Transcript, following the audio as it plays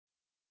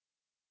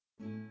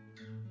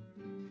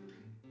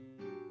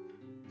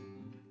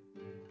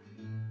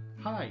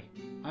Hi,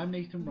 I'm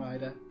Nathan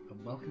Ryder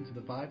and welcome to the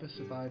Viva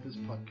Survivors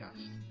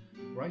podcast,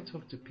 where I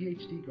talk to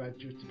PhD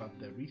graduates about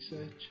their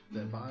research,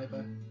 their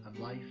Viva and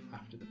life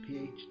after the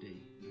PhD.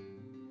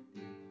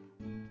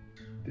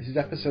 This is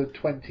episode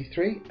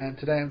 23 and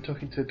today I'm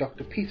talking to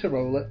Dr Peter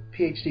Rowlett,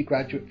 PhD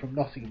graduate from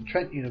Nottingham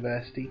Trent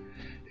University,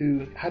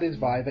 who had his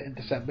Viva in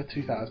December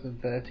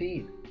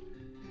 2013.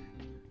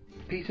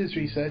 Peter's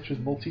research was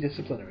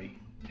multidisciplinary,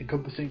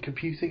 encompassing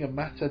computing and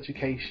maths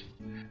education,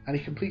 and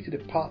he completed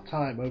it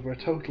part-time over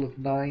a total of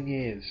 9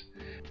 years.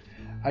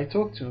 I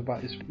talked to him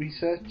about his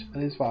research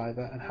and his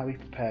Viva and how he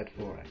prepared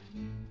for it.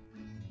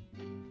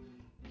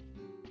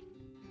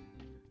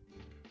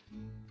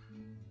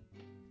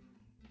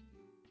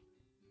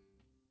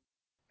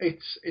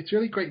 It's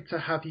really great to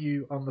have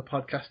you on the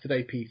podcast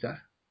today, Peter.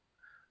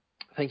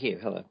 Thank you.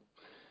 Hello.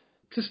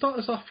 To start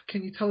us off,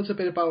 can you tell us a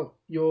bit about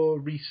your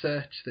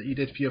research that you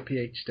did for your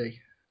PhD?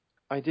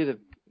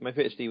 My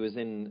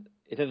PhD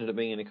it ended up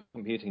being in a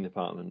computing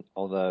department,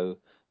 although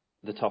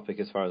the topic,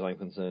 as far as I'm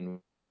concerned,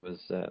 was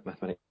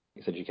mathematics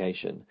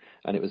education,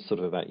 and it was sort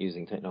of about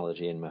using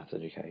technology in maths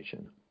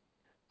education.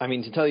 I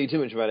mean, to tell you too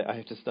much about it, I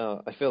have to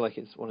start. I feel like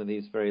it's one of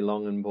these very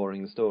long and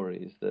boring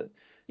stories that,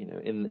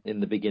 in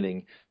the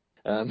beginning.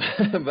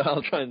 But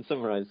I'll try and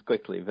summarise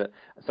quickly.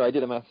 So I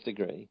did a maths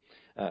degree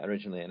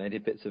originally, and I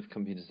did bits of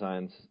computer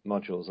science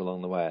modules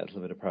along the way, a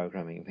little bit of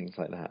programming and things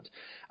like that.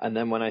 And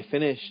then when I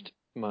finished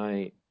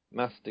my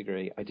maths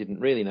degree, I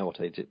didn't really know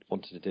what I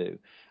wanted to do,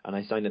 and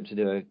I signed up to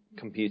do a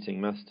computing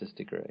master's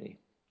degree.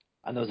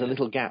 And there was a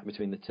little gap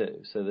between the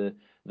two. So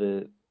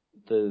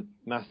the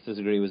master's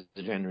degree was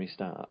a January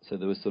start, so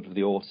there was sort of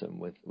the autumn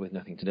with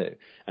nothing to do.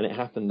 And it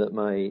happened that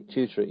my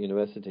tutor at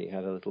university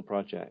had a little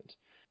project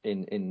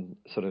in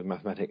sort of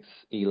mathematics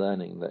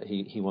e-learning that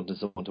he wanted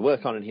someone to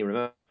work on, and he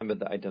remembered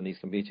that I'd done these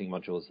computing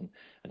modules and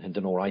had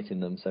done all right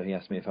in them, so he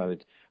asked me if I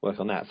would work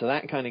on that. So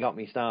that kind of got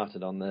me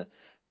started on the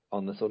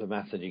sort of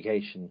maths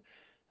education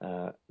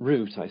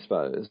route, I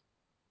suppose.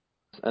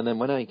 And then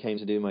when I came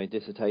to do my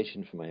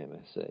dissertation for my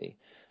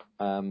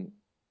MSc,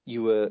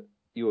 you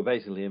were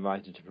basically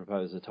invited to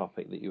propose a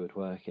topic that you would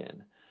work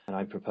in, and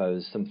I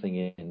proposed something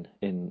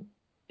in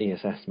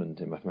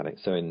e-assessment in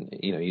mathematics, so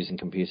using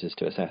computers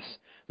to assess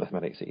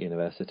mathematics at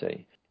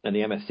university. And the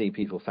MSc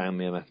people found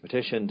me a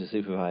mathematician to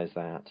supervise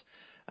that,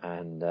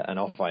 and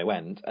off I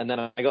went. And then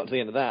I got to the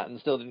end of that and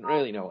still didn't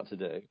really know what to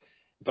do.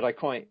 But I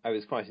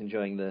was quite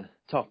enjoying the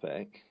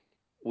topic.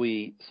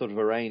 We sort of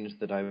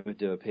arranged that I would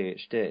do a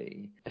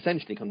PhD,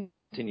 essentially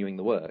continuing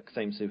the work,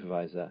 same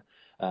supervisor,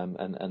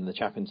 and the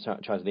chap in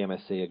charge of the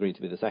MSc agreed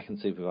to be the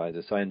second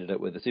supervisor. So I ended up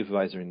with a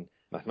supervisor in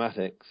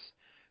mathematics,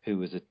 who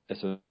was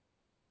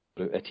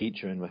a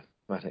teacher in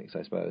mathematics,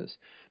 I suppose,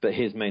 but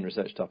his main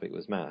research topic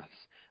was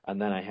maths.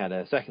 And then I had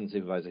a second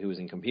supervisor who was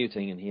in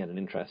computing, and he had an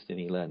interest in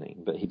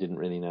e-learning, but he didn't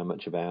really know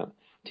much about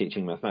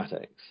teaching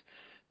mathematics.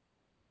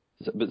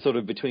 But sort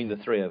of between the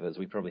three of us,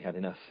 we probably had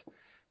enough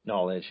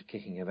knowledge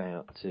kicking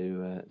about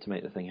to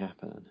make the thing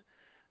happen.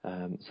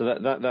 So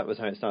that was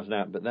how it started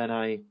out. But then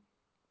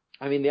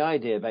the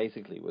idea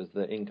basically was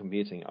that in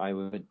computing, I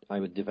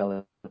would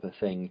develop a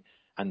thing,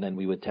 and then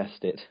we would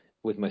test it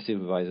with my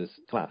supervisor's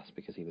class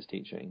because he was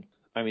teaching.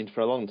 I mean, for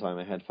a long time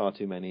I had far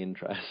too many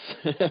interests.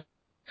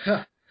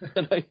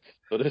 And I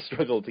sort of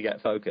struggled to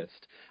get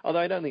focused. Although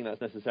I don't think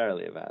that's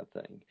necessarily a bad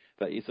thing.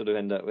 But you sort of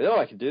end up with,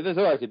 I could do this,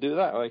 I could do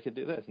that, I could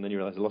do this. And then you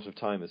realise a lot of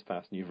time has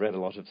passed and you've read a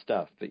lot of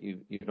stuff, but you're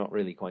not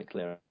really quite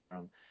clear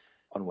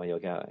on where you're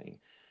going.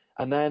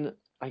 And then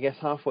I guess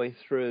halfway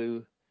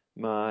through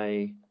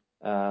my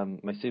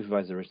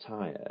supervisor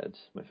retired,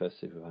 my first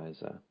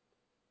supervisor.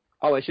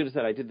 Oh, I should have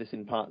said I did this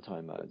in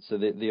part-time mode. So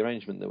the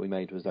arrangement that we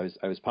made was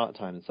I was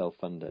part-time and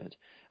self-funded,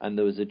 and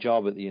there was a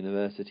job at the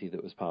university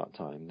that was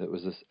part-time, that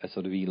was a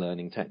sort of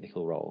e-learning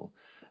technical role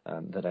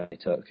that I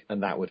took,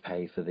 and that would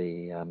pay for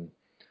the,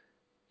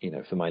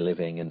 for my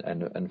living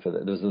and for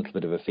there was a little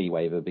bit of a fee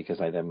waiver because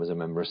I then was a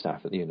member of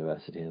staff at the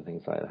university and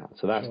things like that.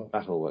 So that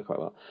all worked quite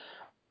well.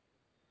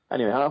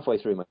 Anyway, halfway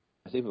through, my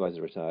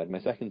supervisor retired. My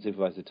second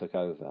supervisor took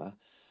over,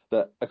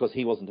 but of course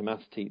he wasn't a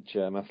maths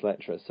teacher, maths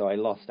lecturer, so I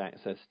lost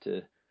access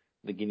to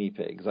the guinea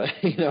pigs. I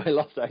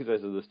lost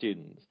access to the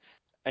students.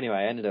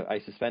 Anyway, I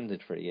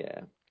suspended for a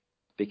year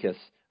because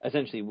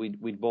essentially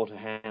we'd bought a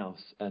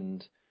house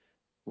and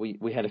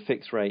we had a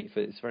fixed rate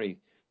it's very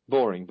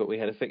boring, but we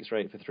had a fixed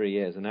rate for 3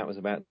 years and that was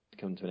about to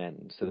come to an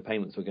end. So the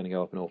payments were going to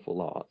go up an awful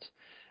lot.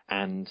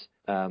 And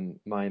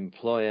my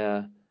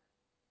employer,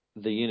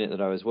 the unit that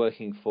I was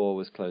working for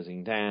was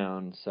closing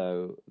down,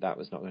 so that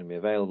was not going to be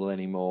available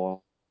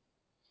anymore.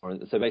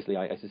 So basically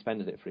I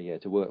suspended it for a year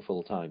to work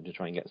full time to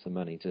try and get some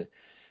money to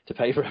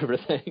pay for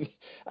everything.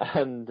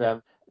 And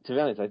to be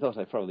honest, I thought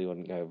I probably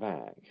wouldn't go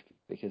back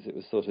because it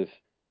was sort of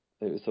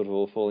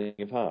all falling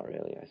apart,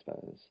 really, I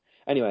suppose.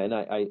 Anyway, and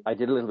I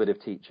did a little bit of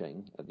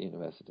teaching at the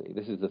university.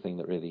 This is the thing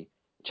that really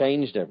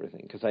changed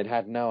everything because I'd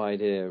had no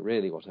idea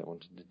really what I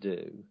wanted to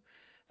do.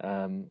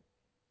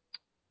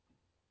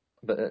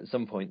 But at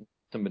some point,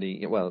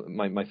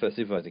 my first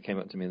supervisor came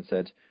up to me and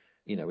said,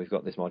 we've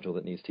got this module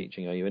that needs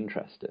teaching. Are you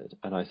interested?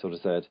 And I sort of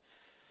said,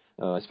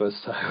 oh, I suppose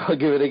so. I'll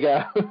give it a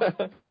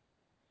go.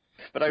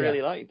 But I Yeah.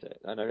 really liked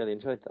it, and I really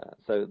enjoyed that.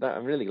 So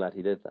I'm really glad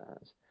he did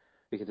that,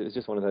 because it was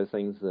just one of those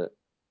things that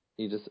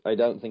I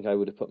don't think I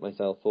would have put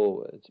myself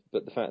forward.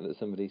 But the fact that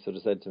somebody sort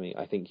of said to me,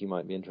 I think you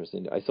might be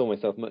interested, I saw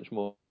myself much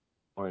more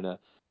in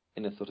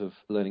a sort of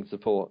learning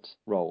support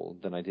role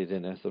than I did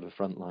in a sort of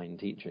frontline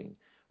teaching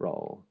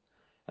role.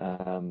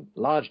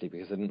 Largely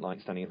because I didn't like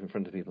standing up in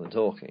front of people and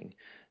talking,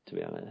 to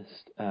be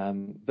honest.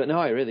 But no,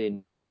 I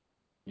really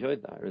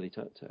enjoyed that. I really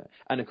took to it.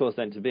 And of course,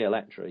 then to be a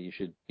lecturer, you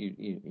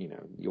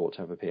ought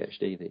to have a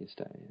PhD these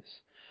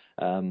days.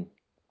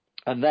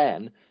 And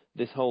then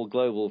this whole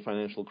global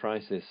financial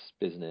crisis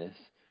business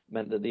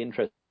meant that the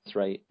interest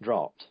rate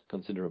dropped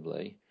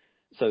considerably.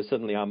 So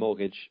suddenly our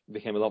mortgage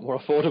became a lot more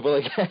affordable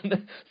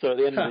again. So at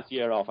the end of this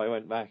year off, I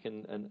went back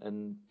and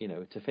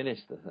to finish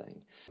the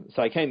thing.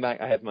 So I came back.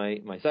 I have my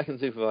second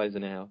supervisor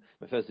now.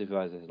 My first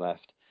supervisor has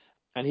left,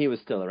 and he was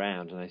still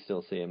around, and I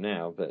still see him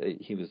now, but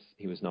he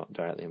was not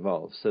directly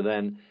involved. So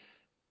then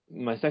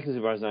my second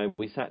supervisor and I,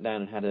 we sat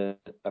down and had a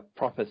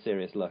proper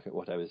serious look at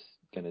what I was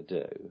going to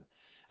do.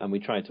 And we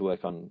tried to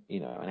work on,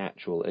 an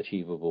actual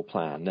achievable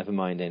plan. Never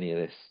mind any of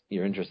this,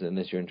 you're interested in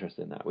this, you're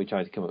interested in that. We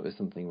tried to come up with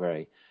something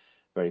very,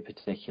 very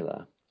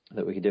particular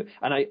that we could do.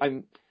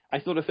 And I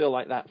sort of feel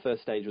like that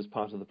first stage was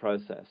part of the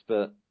process,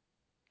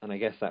 and I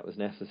guess that was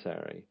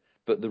necessary.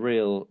 But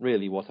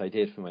really what I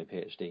did for my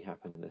PhD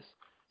happened in this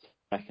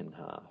second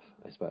half,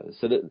 I suppose.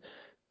 So that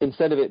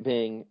instead of it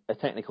being a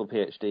technical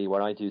PhD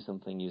where I do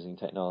something using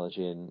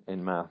technology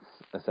in maths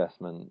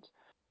assessment,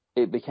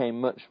 it became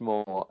much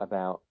more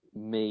about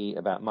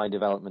my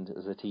development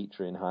as a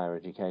teacher in higher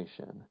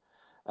education,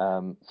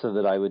 so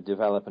that I would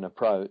develop an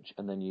approach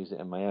and then use it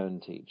in my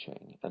own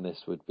teaching. And this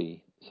would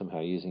be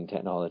somehow using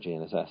technology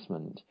and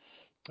assessment.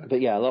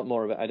 But yeah, a lot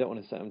more of it. I don't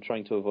want to say, I'm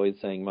trying to avoid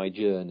saying my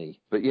journey,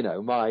 but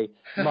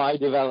my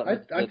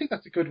development. I think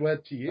that's a good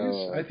word to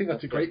use. I think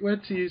that's a great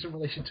word to use in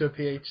relation to a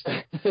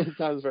PhD. It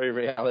sounds very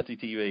reality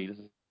TV,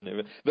 doesn't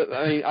it? But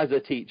I mean, as a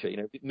teacher,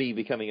 me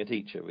becoming a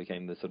teacher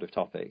became the sort of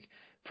topic,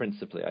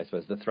 principally, I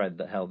suppose, the thread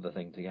that held the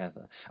thing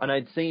together. And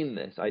I'd seen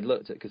this. I'd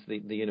looked at, because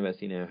the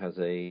university now has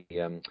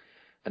an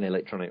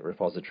electronic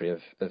repository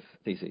of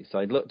theses. So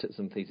I'd looked at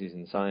some theses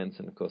in science,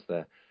 and of course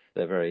they're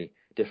very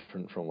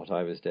different from what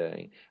I was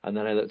doing. And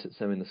then I looked at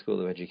some in the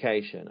School of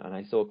Education, and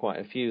I saw quite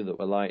a few that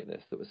were like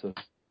this, that were sort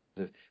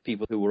of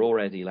people who were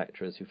already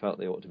lecturers who felt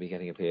they ought to be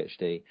getting a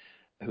PhD,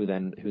 who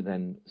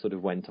then sort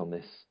of went on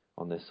this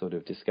sort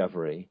of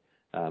discovery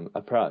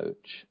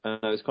approach. And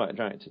I was quite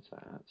attracted to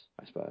that,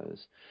 I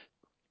suppose.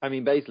 I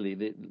mean,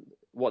 basically,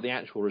 what the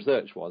actual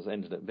research was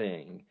ended up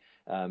being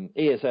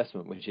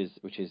e-assessment, which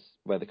is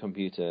where the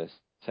computer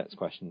sets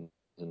questions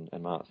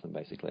and marks them,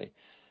 basically.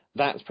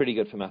 That's pretty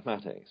good for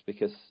mathematics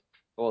because,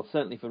 or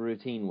certainly for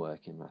routine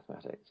work in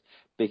mathematics,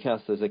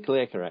 because there's a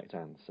clear correct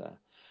answer,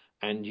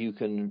 and you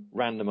can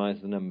randomize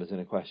the numbers in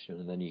a question,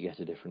 and then you get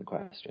a different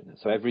question.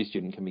 So every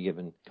student can be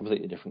given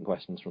completely different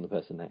questions from the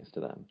person next to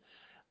them.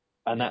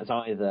 And that's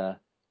either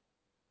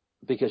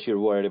because you're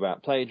worried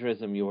about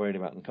plagiarism, you're worried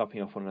about them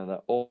copying off one another,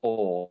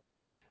 or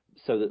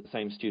so that the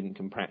same student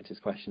can practice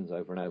questions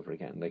over and over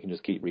again. They can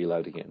just keep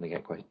reloading it and they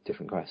get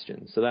different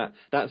questions. So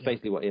that's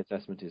basically what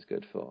e-assessment is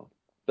good for.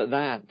 But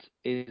that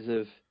is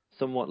of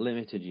somewhat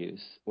limited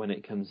use when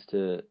it comes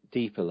to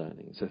deeper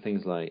learning. So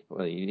things like,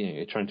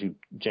 you're trying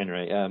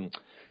to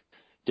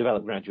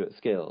develop graduate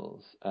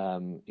skills.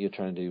 You're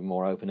trying to do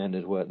more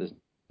open-ended work. There's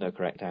no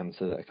correct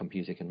answer that a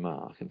computer can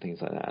mark and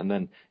things like that. And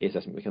then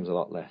e-assessment becomes a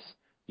lot less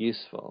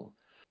useful.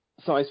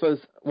 So I suppose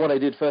what I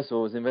did first of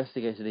all was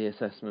investigated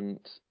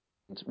e-assessment,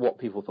 what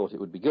people thought it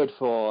would be good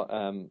for.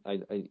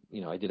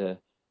 I did a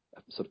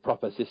sort of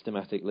proper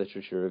systematic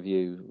literature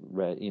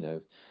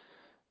review,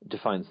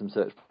 defined some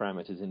search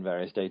parameters in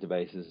various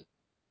databases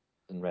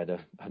and read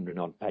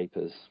 100-odd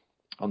papers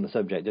on the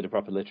subject, did a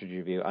proper literature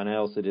review, and I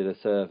also did a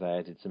survey.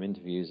 I did some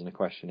interviews and a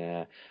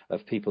questionnaire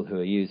of people who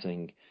are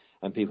using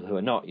and people who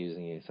are not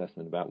using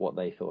e-assessment about what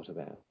they thought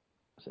about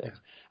it. Yeah.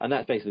 And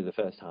that's basically the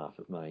first half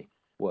of my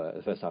work,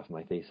 the first half of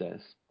my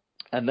thesis.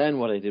 And then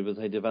what I did was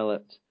I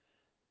developed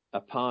a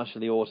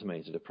partially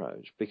automated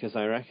approach, because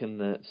I reckon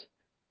that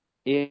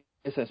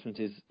e-assessment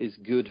is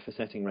good for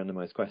setting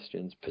randomized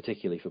questions,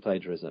 particularly for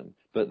plagiarism,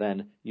 but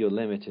then you're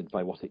limited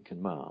by what it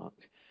can mark.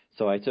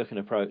 So I took an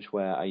approach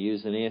where I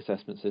used an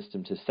e-assessment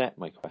system to set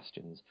my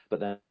questions,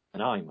 but then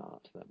I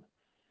marked them.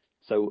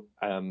 So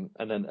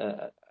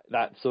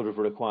that sort of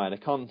required a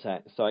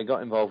context. So I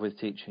got involved with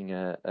teaching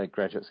a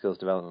graduate skills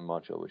development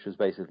module, which was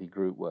basically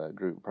group work,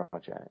 group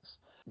projects.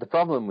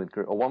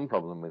 One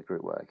problem with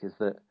group work is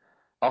that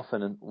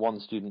often one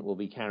student will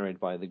be carried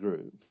by the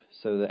group,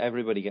 so that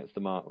everybody gets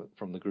the mark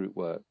from the group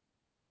work,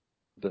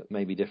 but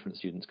maybe different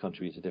students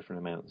contribute to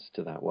different amounts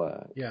to that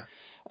work. Yeah.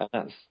 And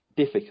that's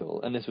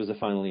difficult. And this was a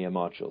final year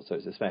module, so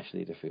it's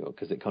especially difficult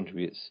because it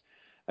contributes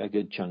a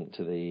good chunk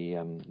to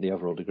the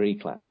overall degree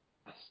class.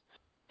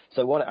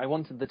 So what I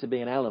wanted there to be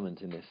an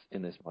element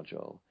in this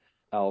module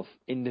of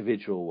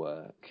individual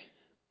work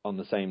on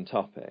the same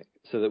topic,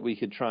 so that we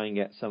could try and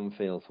get some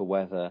feel for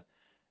whether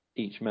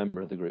each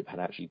member of the group had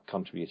actually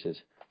contributed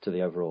to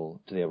the overall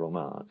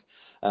mark.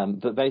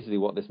 But basically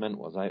what this meant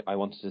was I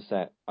wanted to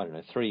set,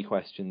 3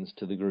 questions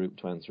to the group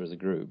to answer as a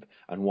group,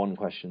 and 1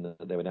 question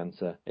that they would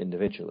answer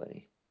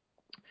individually.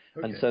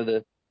 Okay. And so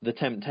the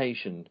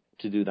temptation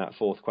to do that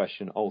 4th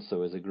question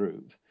also as a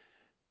group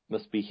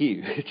must be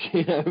huge,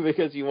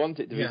 because you want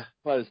it to be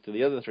close to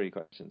the other 3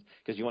 questions,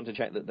 because you want to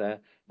check that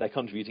they're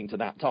contributing to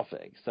that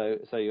topic.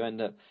 So you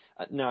end up,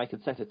 now I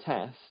could set a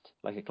test,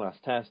 like a class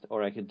test,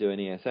 or I could do an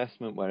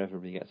e-assessment where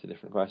everybody gets a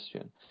different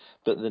question.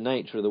 But the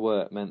nature of the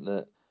work meant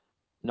that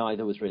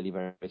neither was really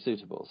very, very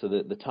suitable. So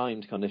the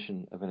timed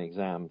condition of an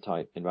exam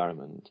type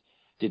environment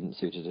didn't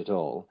suit it at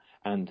all,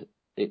 and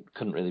it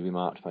couldn't really be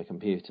marked by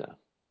computer.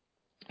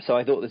 So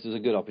I thought this was a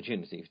good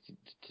opportunity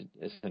to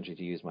essentially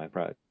to use my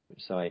approach.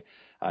 So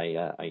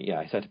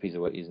I set a piece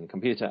of work using the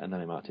computer, and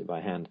then I marked it by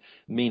hand,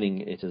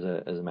 meaning it as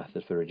a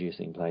method for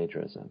reducing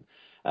plagiarism.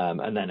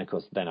 And then, of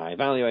course, I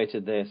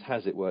evaluated this.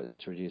 Has it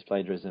worked to reduce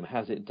plagiarism?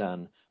 Has it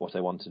done what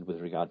I wanted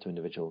with regard to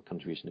individual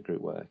contribution to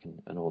group work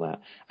and all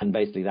that? And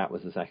basically that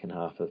was the second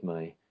half of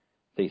my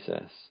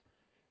thesis.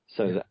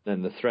 So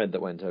then the thread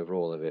that went over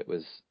all of it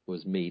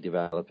was me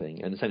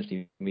developing, and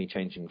essentially me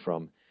changing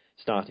from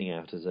starting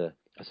out as a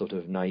sort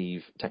of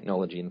naive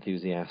technology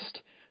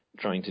enthusiast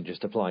trying to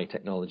just apply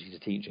technology to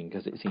teaching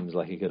because it seems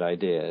like a good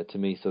idea, to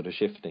me sort of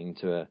shifting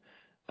to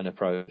an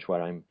approach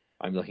where I'm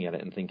looking at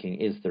it and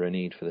thinking, is there a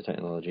need for the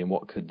technology, and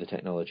what could the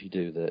technology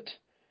do that,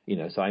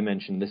 so I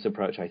mentioned this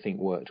approach I think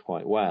worked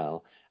quite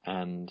well,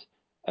 and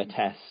a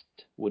test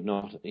would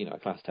not, a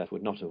class test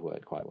would not have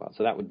worked quite well.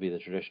 So that would be the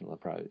traditional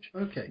approach.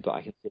 Okay. But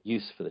I can get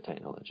use for the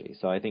technology.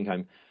 So I think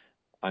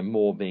I'm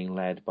more being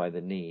led by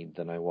the need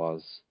than I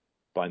was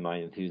by my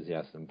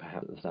enthusiasm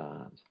perhaps at the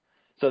start.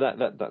 So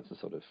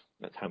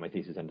that's how my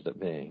thesis ended up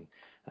being,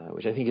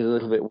 which I think is a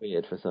little bit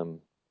weird for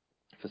some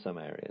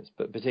areas,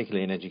 but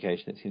particularly in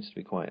education, it seems to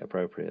be quite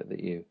appropriate that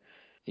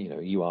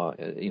you are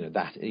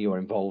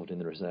involved in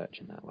the research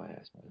in that way,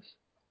 I suppose.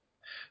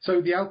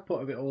 So the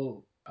output of it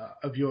all,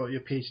 of your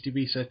PhD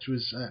research,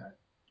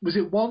 was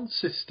it one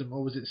system,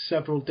 or was it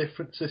several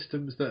different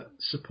systems that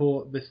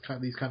support these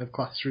kind of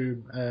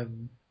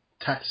classroom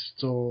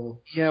tests? Or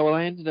well,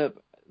 I ended up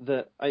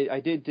I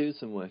did do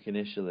some work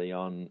initially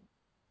on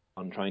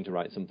trying to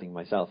write something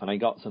myself, and I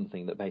got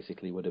something that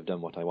basically would have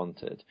done what I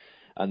wanted.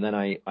 And then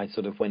I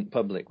sort of went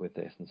public with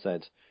this and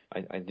said,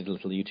 I did a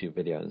little YouTube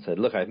video and said,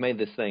 look, I've made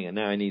this thing, and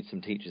now I need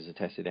some teachers to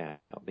test it out,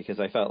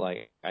 because I felt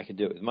like I could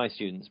do it with my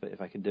students, but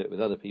if I could do it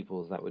with other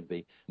people's, that would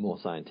be more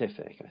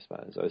scientific, I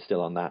suppose. I was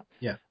still on that,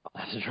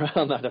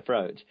 on that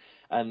approach.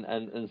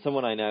 And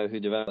someone I know who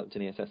developed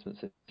an e-assessment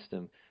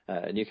system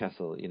at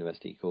Newcastle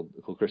University called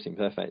Christian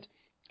Perfect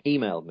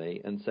emailed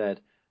me and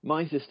said,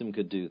 my system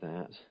could do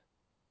that.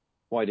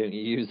 Why don't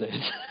you use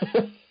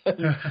it?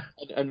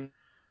 and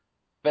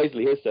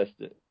basically his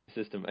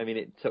system, I mean,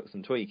 it took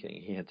some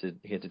tweaking. He had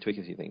to tweak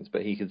a few things,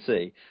 but he could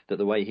see that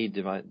the way he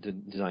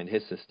designed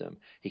his system,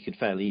 he could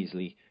fairly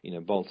easily,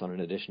 bolt on an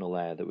additional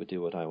layer that would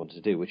do what I wanted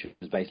to do, which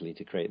was basically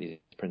to create these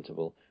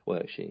printable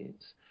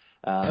worksheets.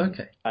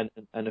 Okay.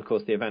 And of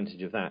course, the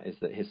advantage of that is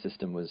that his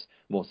system was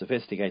more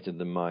sophisticated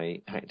than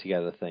my hacked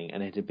together thing,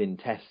 and it had been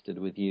tested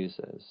with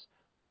users.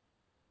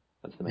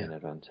 That's the main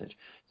advantage.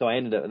 So I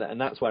ended up,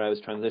 and that's where I was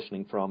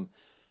transitioning from,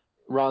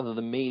 rather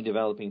than me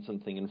developing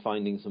something and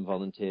finding some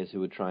volunteers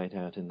who would try it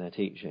out in their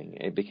teaching,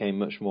 it became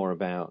much more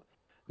about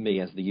me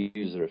as the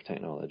user of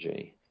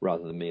technology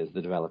rather than me as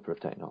the developer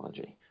of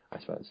technology, I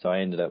suppose. So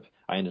I ended up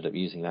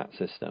using that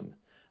system.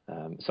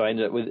 So I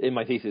ended up in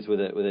my thesis with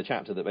a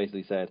chapter that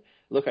basically said,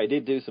 look, I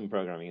did do some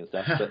programming and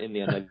stuff, but in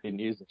the end I didn't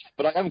use it.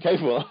 But I am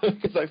capable,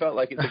 because I felt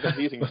like it's a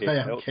computing machine.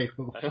 I am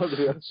capable. I want to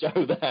be able to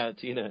show that,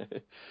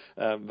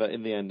 But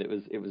in the end,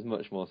 it was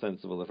much more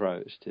sensible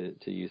approach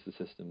to use the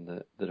system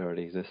that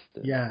already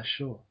existed. Yeah,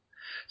 sure.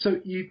 So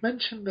you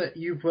mentioned that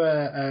you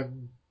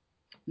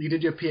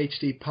did your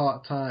PhD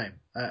part-time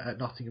at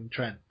Nottingham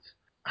Trent.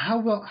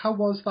 How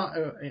was that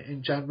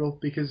in general?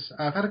 Because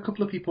I've had a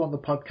couple of people on the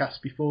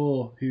podcast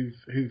before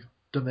who've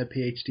done their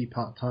PhD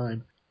part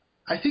time.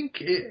 I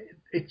think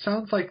it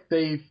sounds like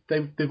they've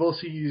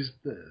also used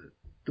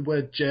the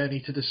word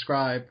journey to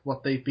describe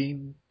what they've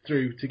been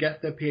through to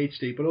get their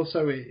PhD, but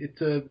also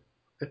it's a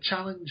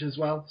challenge as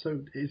well.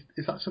 So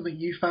is that something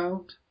you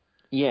found?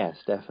 Yes,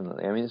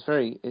 definitely. I mean,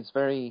 it's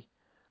very.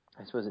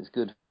 I suppose it's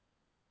good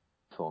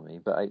for me,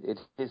 but it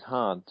is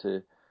hard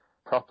to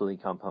properly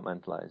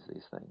compartmentalize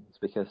these things,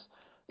 because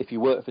if you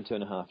work for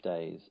 2.5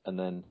 days and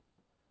then,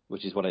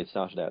 which is what I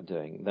started out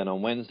doing, then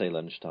on Wednesday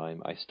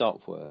lunchtime I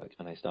stop work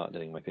and I start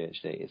doing my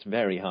PhD. It's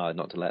very hard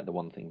not to let the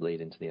one thing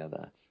bleed into the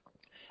other.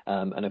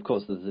 And of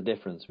course there's a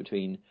difference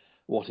between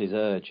what is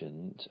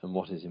urgent and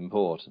what is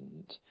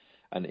important.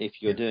 And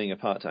if you're doing a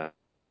part-time,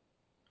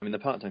 I mean, the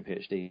part-time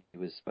PhD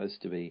it's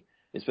supposed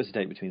to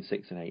take between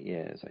 6 and 8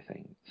 years, I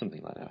think,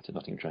 something like that at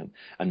Nottingham Trent.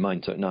 And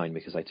mine took 9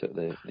 because I took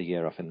the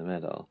year off in the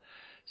middle.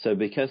 So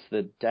because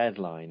the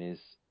deadline is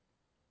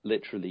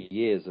literally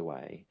years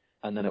away,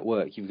 and then at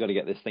work you've got to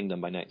get this thing done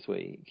by next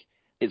week,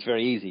 it's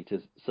very easy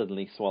to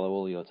suddenly swallow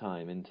all your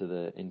time into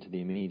the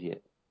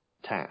immediate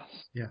task,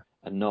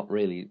 and not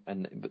really.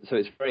 So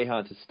it's very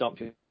hard to stop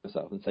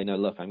yourself and say, no,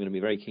 look, I'm going to be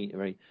very keen,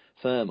 very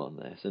firm on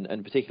this,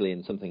 and particularly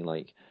in something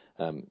like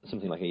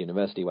a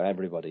university where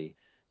everybody,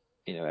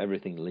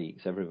 everything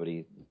leaks,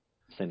 everybody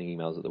sending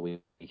emails at the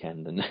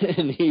weekend and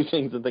in the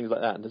evenings and things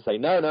like that, and to say,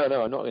 no,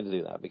 I'm not going to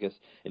do that, because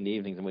in the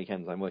evenings and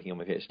weekends I'm working on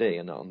my PhD,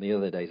 and not on the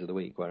other days of the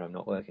week where I'm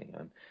not working.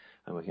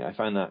 I'm working. I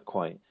find that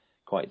quite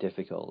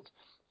difficult.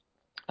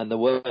 And there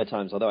were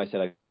times, although I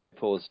said I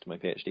paused my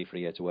PhD for a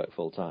year to work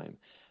full time,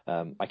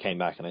 I came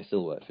back and I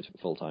still worked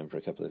full time for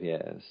a couple of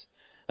years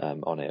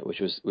on it, which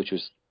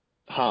was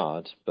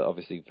hard, but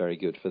obviously very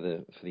good for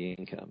the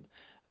income.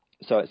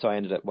 So I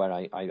ended up where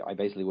I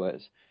basically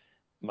worked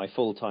my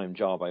full-time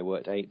job. I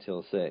worked 8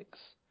 till 6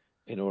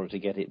 in order to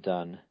get it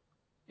done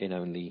in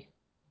only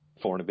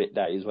 4 and a bit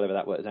days, whatever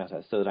that works out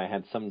as, so that I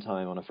had some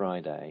time on a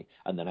Friday,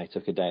 and then I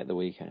took a day at the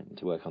weekend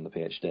to work on the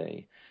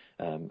PhD.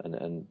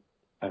 And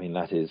I mean,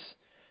 that is,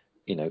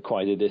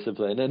 quite a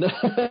discipline,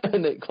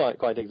 and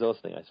quite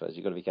exhausting, I suppose.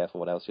 You've got to be careful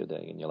what else you're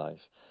doing in your life.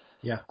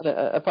 Yeah. And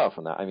apart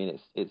from that, I mean,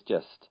 it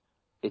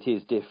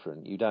is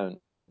different. You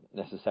don't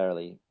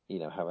necessarily,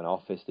 have an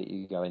office that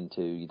you go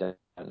into. You don't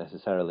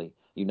necessarily,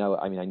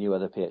 I mean, I knew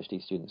other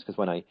PhD students, because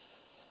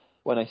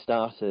when I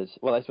started,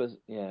 well, I suppose,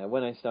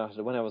 when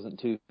I wasn't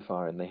too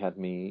far in, they had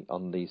me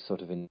on these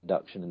sort of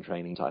induction and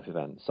training type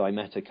events. So I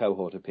met a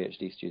cohort of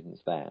PhD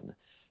students then,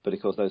 but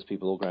of course those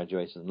people all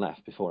graduated and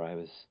left before I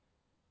was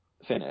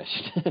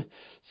finished.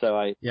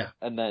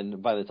 And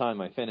then by the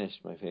time I finished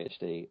my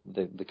PhD,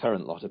 the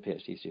current lot of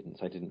PhD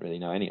students I didn't really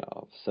know any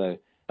of. So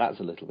that's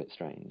a little bit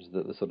strange,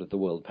 that the sort of the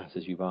world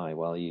passes you by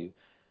while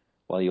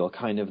you're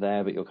kind of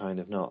there, but you're kind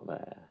of not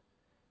there.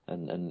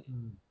 And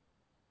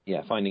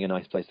finding a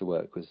nice place to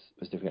work was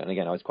difficult. And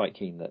again, I was quite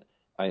keen that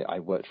I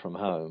worked from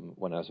home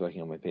when I was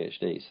working on my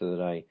PhD, so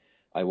that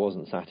I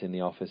wasn't sat in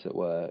the office at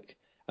work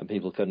and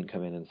people couldn't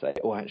come in and say,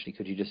 oh, actually,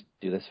 could you just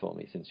do this for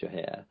me since you're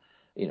here?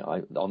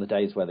 On the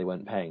days where they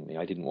weren't paying me,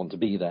 I didn't want to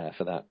be there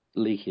for that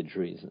leakage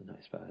reason,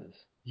 I suppose.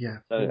 Yeah.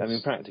 So, I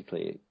mean,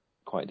 practically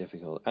quite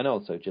difficult. And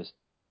also just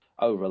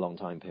over a long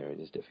time period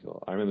is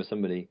difficult. I remember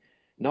somebody,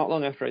 not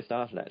long after I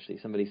started, actually,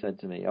 somebody said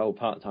to me, oh,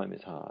 part-time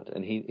is hard.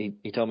 And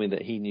he told me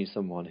that he knew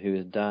someone who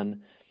had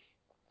done,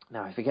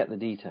 now I forget the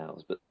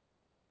details, but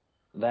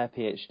their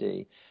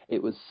PhD,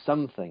 it was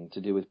something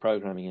to do with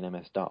programming in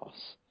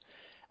MS-DOS.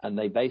 And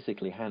they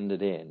basically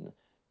handed in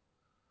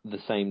the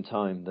same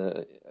time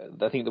that,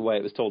 I think the way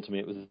it was told to me,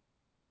 it was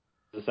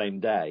the same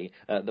day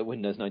that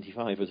Windows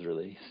 95 was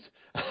released.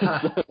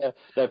 So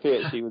their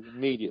PhD was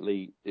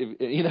immediately,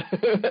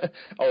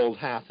 old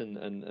hat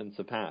and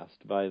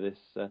surpassed by this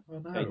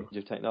age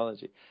of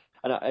technology.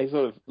 And I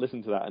sort of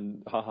listened to that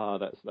and,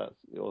 that's well,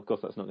 of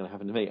course that's not going to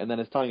happen to me. And then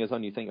as time goes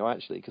on, you think, oh,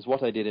 actually, because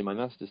what I did in my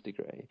master's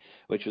degree,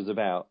 which was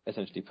about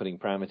essentially putting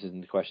parameters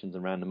into questions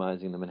and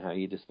randomizing them and how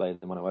you display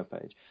them on a web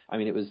page. I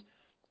mean, it was,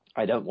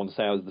 I don't want to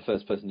say I was the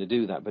first person to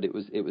do that, but it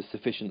was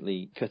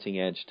sufficiently cutting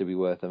edge to be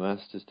worth a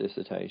master's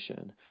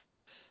dissertation.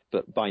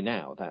 But by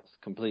now, that's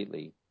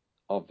completely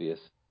obvious,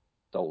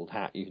 old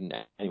hat.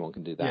 Anyone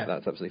can do that. Yeah.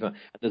 That's absolutely fine.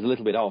 And there's a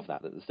little bit of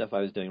that the stuff I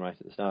was doing right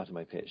at the start of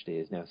my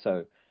PhD is now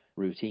so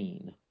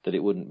routine that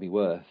it wouldn't be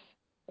worth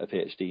a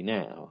PhD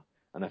now.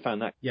 And I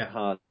found that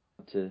hard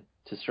to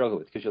struggle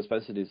with, because you're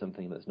supposed to do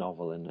something that's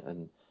novel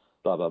and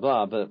blah, blah,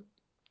 blah. But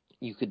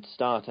you could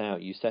start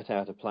out, you set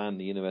out a plan,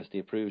 the university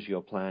approves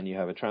your plan, you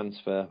have a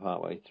transfer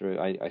partway through.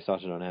 I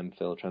started on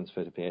MPhil,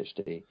 transfer to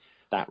PhD,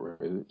 that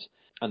route,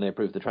 and they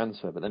approved the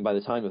transfer. But then by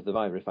the time of the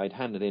Viva, if I'd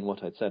handed in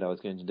what I'd said I was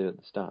going to do at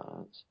the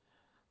start,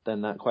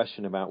 then that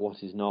question about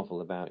what is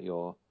novel about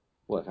your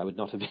work, I would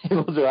not have been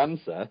able to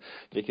answer,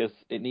 because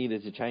it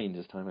needed to change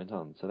as time went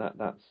on. So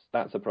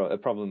that's a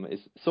problem.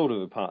 It's sort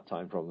of a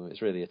part-time problem.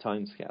 It's really a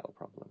timescale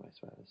problem, I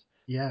suppose.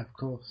 Yeah, of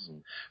course.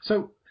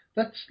 So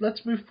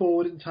let's move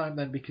forward in time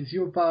then, because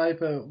your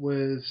Viva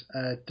was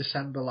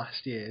December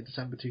last year,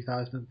 December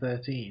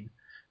 2013.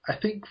 I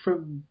think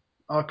from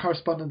our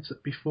correspondence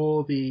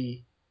before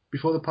the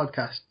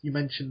podcast, you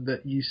mentioned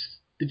that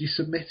did you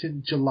submit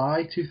in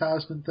July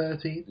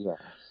 2013? Yes.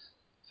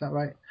 Is that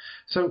right?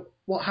 So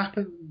what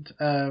happened?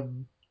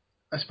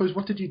 I suppose,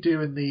 what did you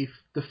do in the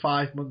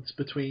 5 months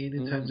between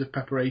in terms of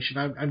preparation?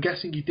 I'm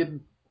guessing you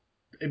didn't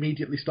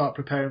immediately start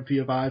preparing for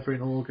your Viva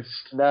in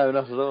August. No,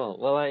 not at all.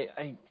 Well,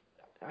 I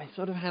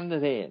sort of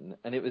handed in,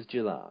 and it was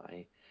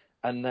July,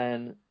 and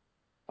then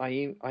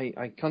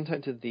I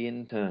contacted the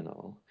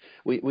internal.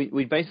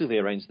 We basically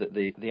arranged that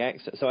the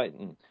extra. So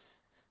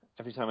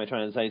every time I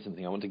try and say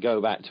something, I want to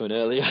go back to an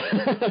earlier.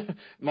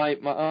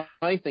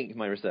 I think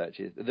my research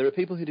is, there are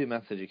people who do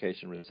maths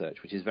education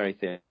research, which is very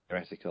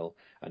theoretical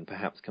and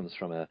perhaps comes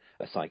from a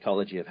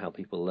psychology of how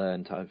people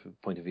learn type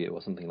of point of view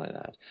or something like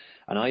that.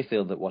 And I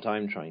feel that what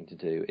I'm trying to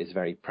do is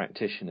very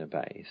practitioner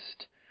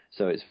based.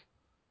 So it's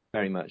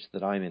very much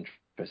that I'm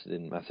interested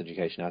in maths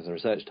education as a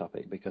research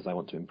topic because I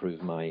want to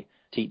improve my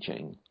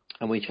teaching.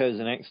 And we chose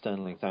an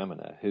external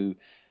examiner who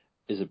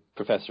is a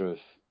professor of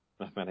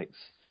mathematics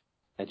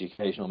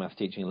educational maths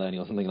teaching and learning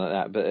or something like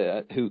that,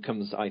 but who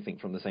comes, I think,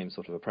 from the same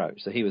sort of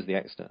approach. So he was the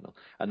external.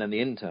 And then the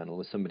internal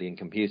was somebody in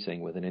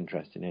computing with an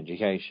interest in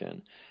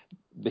education,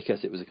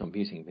 because it was a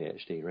computing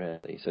PhD,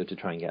 really. So to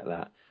try and get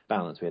that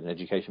balance, we had an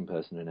education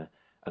person and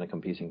a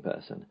computing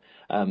person.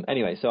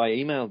 Anyway, so I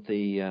emailed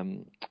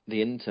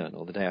the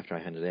internal the day after I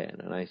handed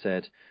in, and I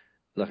said,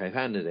 look, I've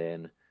handed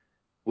in.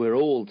 We're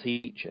all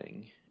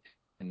teaching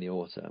in the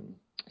autumn,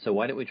 so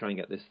why don't we try and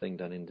get this thing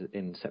done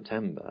in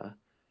September?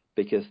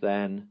 Because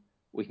then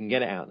we can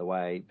get it out of the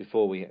way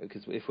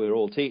because if we're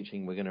all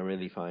teaching, we're going to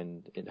really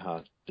find it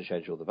hard to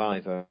schedule the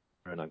Viva,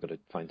 and I've got to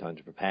find time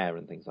to prepare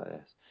and things like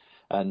this.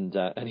 And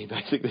he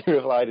basically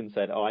replied and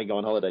said, I go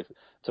on holiday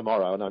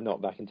tomorrow and I'm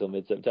not back until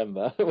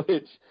mid-September,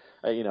 which,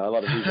 a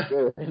lot of people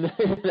do in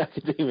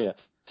academia.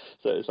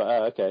 So it's like,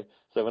 oh, okay,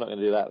 so we're not going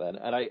to do that then.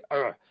 And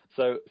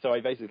so I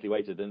basically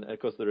waited, and of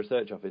course the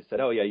research office said,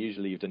 oh yeah,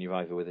 usually you've done your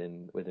Viva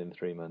within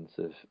 3 months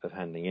of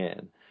handing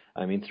in.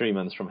 I mean, 3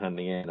 months from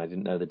handing in, I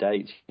didn't know the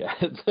date yet.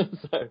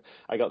 So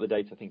I got the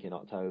date, I think, in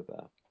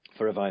October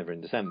for a Viva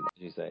in December,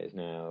 as you say, is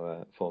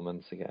now 4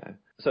 months ago.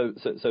 So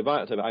by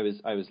October,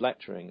 I was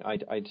lecturing.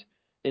 I'd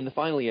in the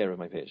final year of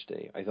my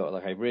PhD, I thought,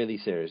 I really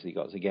seriously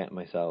got to get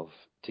myself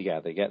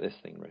together, get this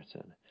thing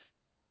written.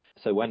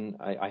 So when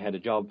I had a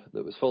job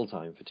that was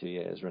full-time for 2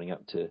 years, running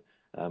up to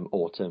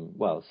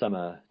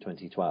summer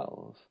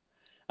 2012,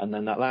 and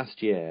then that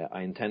last year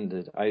in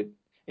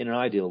an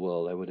ideal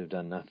world, I would have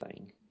done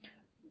nothing,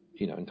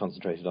 and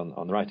concentrated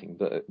on the writing,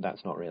 but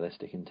that's not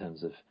realistic in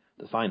terms of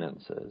the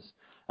finances.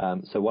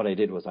 So what I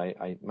did was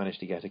I managed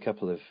to get a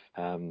couple of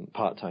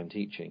part-time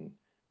teaching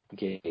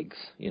gigs,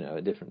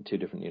 at two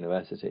different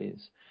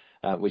universities,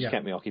 which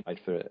kept me occupied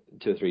for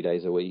 2 or 3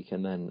 days a week,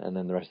 and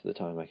then the rest of the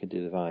time I could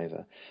do the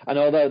Viva. And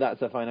although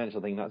that's a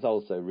financial thing, that's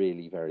also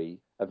really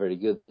a very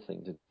good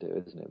thing to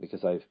do, isn't it?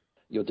 Because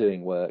you're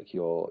doing work,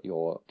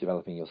 you're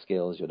developing your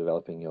skills, you're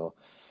developing your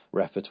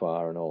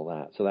repertoire and all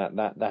that. So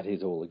that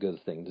is all a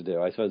good thing to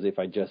do. I suppose if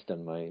I'd just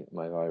done my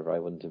Viva, I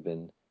wouldn't have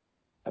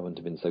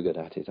been so good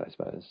at it, I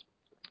suppose.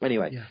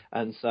 Anyway,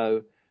 and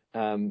so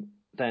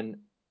then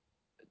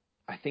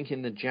I think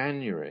in the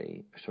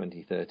January of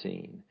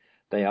 2013,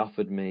 they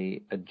offered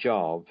me a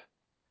job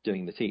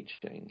doing the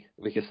teaching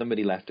because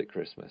somebody left at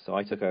Christmas. So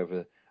I took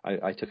over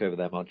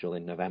their module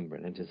in November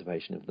in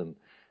anticipation of them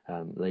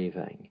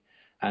leaving.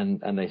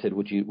 And they said,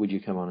 would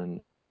you come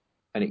on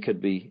and it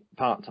could be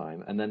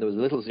part-time. And then there was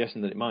a little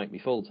suggestion that it might be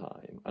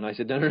full-time. And I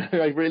said, no,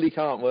 I really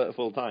can't work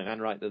full-time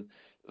and write the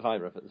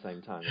Viva up at the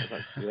same time.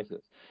 That's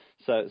ridiculous.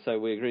 So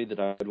we agreed that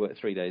I would work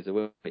 3 days a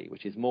week,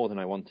 which is more than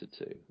I wanted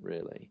to,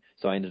 really.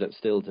 So I ended up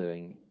still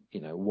doing,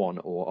 1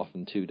 or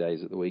often 2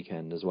 days at the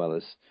weekend, as well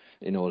as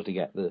in order to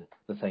get the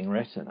thing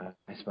written,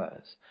 I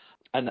suppose.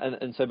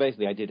 And so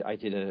basically I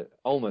did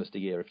almost a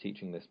year of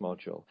teaching this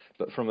module,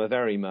 but from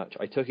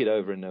I took it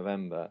over in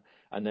November,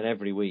 and then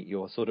every week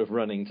you're sort of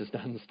running to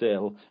stand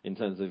still in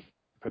terms of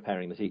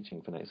preparing the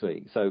teaching for next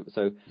week. So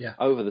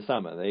over the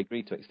summer they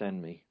agreed to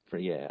extend me for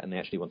a year, and they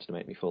actually wanted to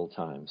make me full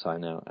time. So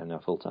I'm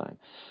now full time.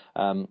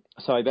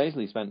 So I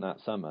basically spent that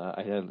summer.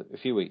 I had a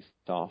few weeks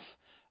off,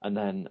 and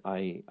then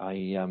I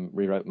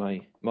rewrote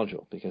my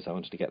module because I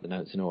wanted to get the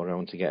notes in order. I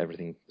wanted to get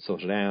everything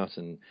sorted out,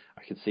 and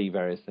I could see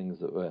various things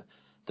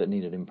that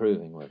needed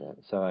improving with it.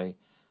 So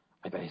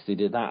I basically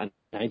did that, and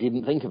I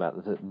didn't think about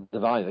the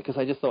Viva because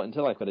I just thought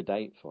until I've got a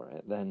date for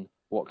it, then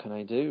what can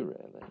I do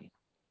really?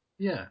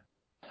 Yeah.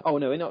 Oh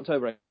no, in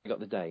October I got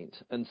the date,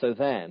 and so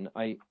then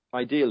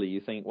ideally you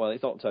think, well,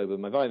 it's October,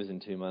 my Viva's in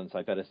 2 months,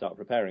 I better start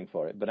preparing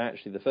for it. But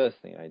actually the first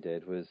thing I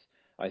did was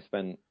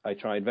I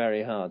tried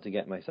very hard to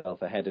get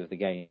myself ahead of the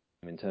game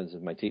in terms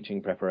of my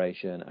teaching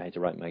preparation. I had to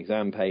write my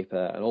exam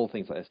paper and all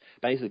things like this,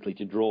 basically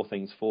to draw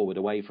things forward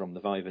away from the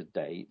Viva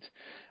date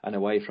and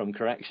away from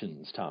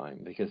corrections time,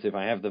 because if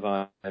I have the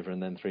Viva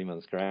and then 3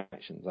 months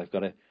corrections, I've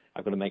got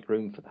to make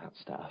room for that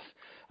stuff.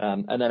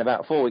 And then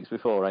about 4 weeks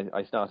before,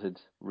 I started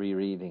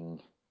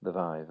rereading the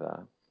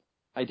Viva.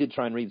 I did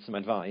try and read some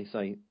advice.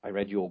 I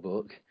read your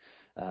book.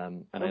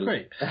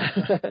 Great.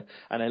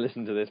 And I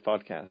listened to this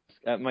podcast.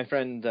 My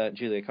friend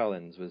Julia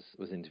Collins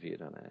was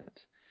interviewed on it.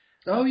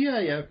 Oh, yeah,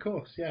 of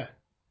course, yeah.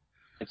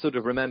 I sort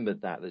of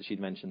remembered that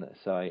she'd mentioned this,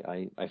 so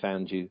I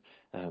found you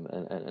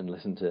and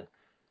listened to,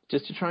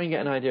 just to try and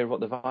get an idea of what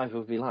the Viva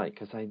would be like,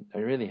 because I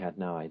really had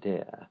no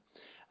idea.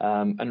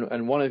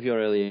 And one of your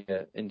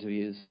earlier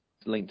interviews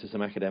linked to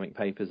some academic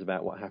papers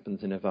about what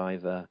happens in a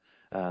Viva.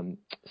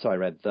 So I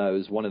read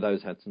those. One of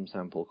those had some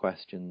sample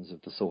questions of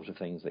the sort of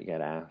things that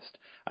get asked.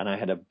 And I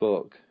had a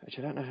book, which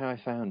I don't know how I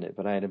found it,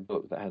 but I had a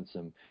book that had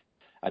some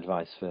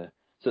advice for...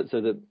 So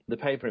the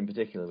paper in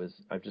particular was,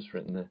 I've just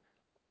written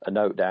a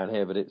note down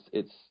here, but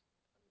it's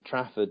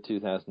Trafford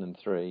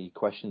 2003,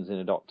 questions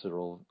in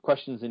doctoral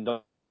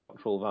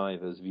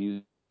Vivas,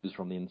 views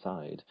from the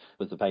inside,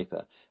 was the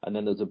paper. And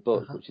then there's a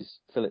book, which is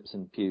Phillips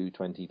and Pugh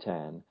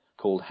 2010,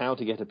 called How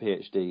to Get a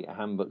PhD, a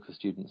handbook for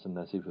students and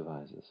their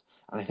supervisors.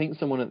 And I think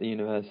someone at the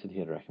university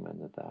had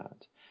recommended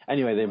that.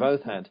 Anyway, they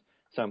both had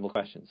sample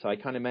questions. So I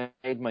kind of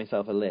made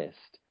myself a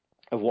list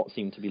of what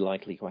seemed to be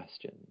likely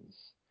questions.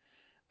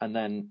 and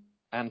then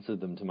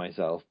answered them to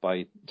myself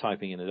by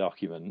typing in a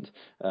document.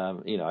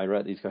 I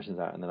wrote these questions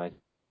out and then I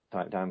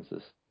typed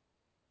answers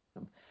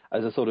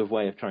as a sort of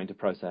way of trying to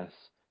process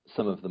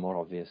some of the more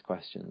obvious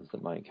questions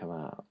that might come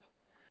up.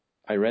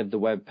 I read the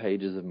web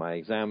pages of my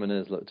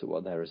examiners, looked at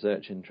what their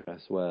research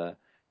interests were.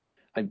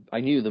 I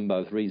knew them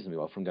both reasonably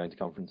well from going to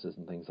conferences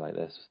and things like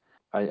this.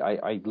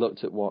 I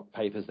looked at what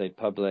papers they'd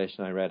published,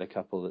 and I read a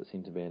couple that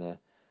seemed to be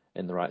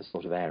in the right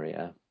sort of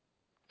area.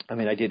 I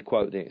mean, I did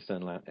quote the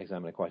external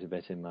examiner quite a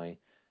bit in my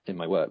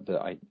work,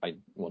 but I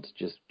want to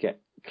just get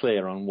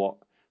clear on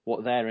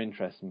what their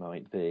interests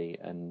might be,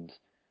 and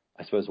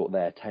I suppose what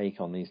their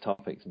take on these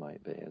topics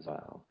might be as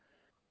well.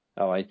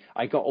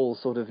 I got all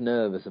sort of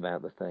nervous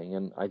about the thing,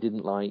 and I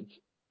didn't like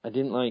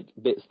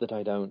bits that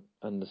I don't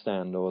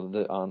understand or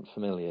that aren't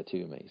familiar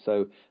to me.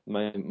 So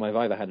my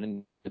Viva had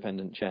an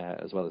independent chair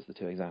as well as the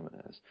two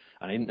examiners,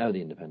 and I didn't know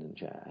the independent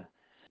chair.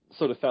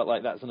 Sort of felt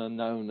like that's an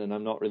unknown, and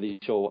I'm not really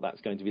sure what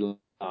that's going to be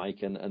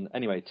like. And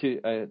anyway,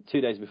 2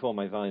 days before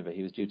my Viva,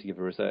 he was due to give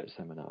a research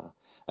seminar,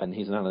 and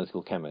he's an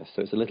analytical chemist,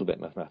 so it's a little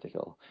bit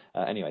mathematical.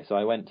 Anyway, so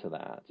I went to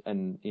that,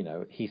 and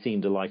he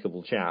seemed a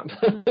likable chap,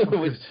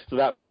 so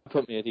that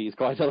put me at ease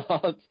quite a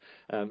lot,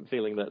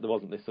 feeling that there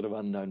wasn't this sort of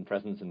unknown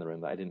presence in the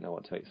room that I didn't know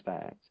what to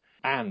expect.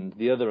 And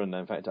the other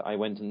unknown factor, I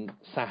went and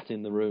sat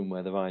in the room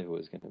where the Viva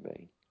was going to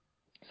be.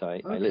 So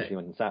I literally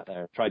went and sat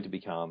there, tried to be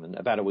calm, and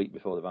about a week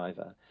before the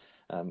Viva.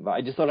 But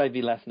I just thought I'd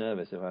be less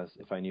nervous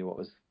if I knew what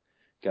was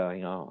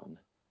going on.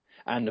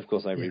 And of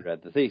course I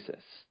reread the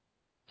thesis.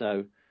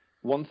 So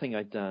one thing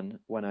I'd done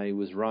when I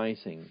was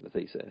writing the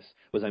thesis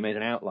was I made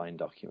an outline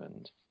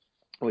document,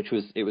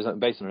 it was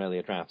based on an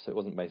earlier draft, so it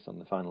wasn't based on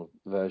the final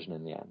version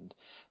in the end.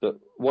 But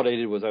what I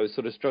did was I was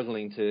sort of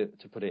struggling to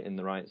put it in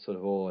the right sort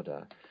of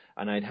order.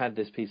 And I'd had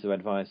this piece of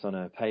advice on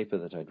a paper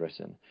that I'd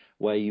written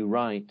where you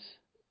write,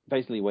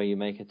 basically where you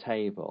make a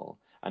table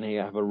and you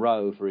have a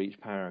row for each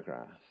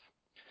paragraph.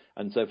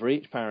 And so for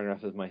each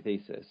paragraph of my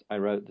thesis, I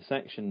wrote the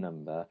section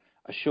number,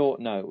 a short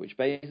note which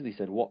basically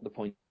said what the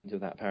point of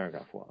that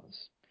paragraph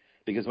was.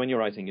 Because when you're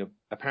writing,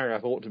 a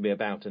paragraph ought to be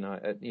about,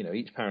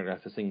 each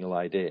paragraph a single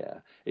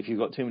idea. If you've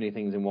got too many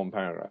things in one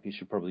paragraph, you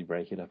should probably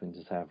break it up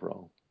into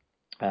several.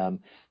 And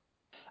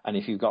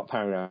if you've got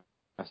paragraphs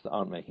that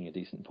aren't making a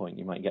decent point,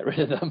 you might get rid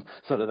of them,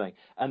 sort of thing.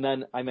 And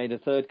then I made a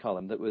third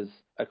column that was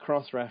a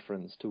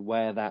cross-reference to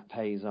where that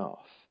pays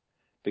off.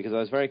 Because I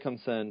was very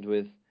concerned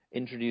with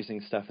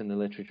introducing stuff in the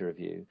literature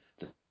review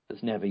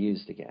that's never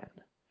used again.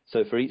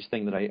 So for each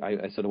thing that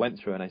I sort of went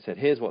through and I said,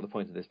 here's what the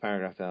point of this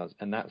paragraph is,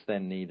 and that's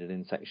then needed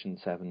in section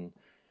 7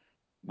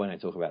 when I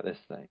talk about this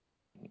thing.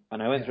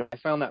 And I went through, I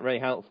found that very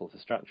helpful for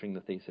structuring the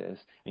thesis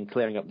and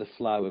clearing up the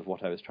flow of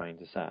what I was trying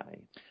to say.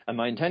 And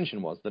my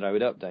intention was that I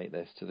would update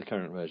this to the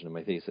current version of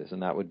my thesis,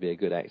 and that would be a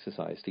good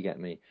exercise to get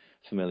me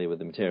familiar with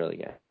the material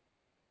again.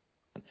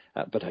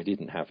 But I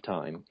didn't have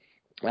time.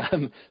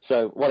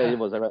 So what I did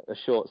was I wrote a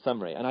short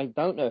summary, and I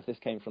don't know if this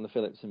came from the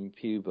Phillips and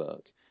Pugh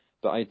book,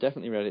 but I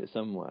definitely read it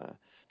somewhere.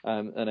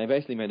 And I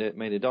basically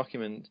made a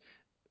document,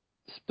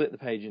 split the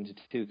page into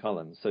 2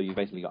 columns, so you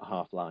basically got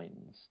half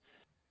lines.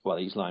 Well,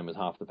 each line was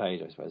half the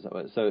page, I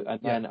suppose. So,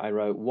 and then I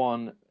wrote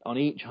one on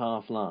each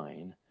half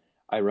line.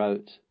 I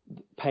wrote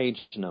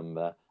page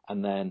number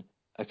and then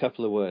a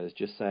couple of words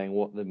just saying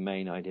what the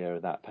main idea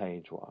of that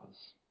page was.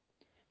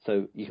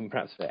 So you can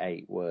perhaps fit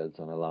 8 words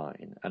on a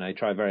line, and I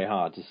tried very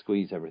hard to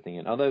squeeze everything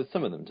in, although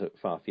some of them took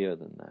far fewer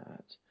than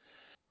that.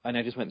 And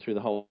I just went through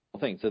the whole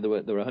thing. So there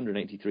were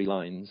 183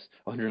 lines,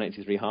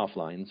 183 half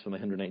lines for my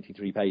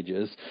 183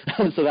 pages.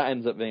 So that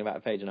ends up being about a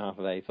page and a half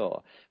of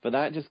A4. But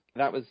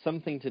that was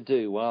something to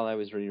do while I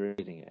was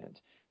rereading it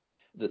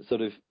that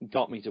sort of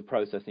got me to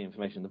process the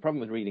information. The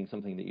problem with reading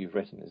something that you've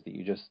written is that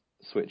you just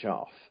switch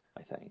off,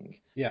 I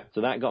think. Yeah.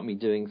 So that got me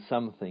doing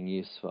something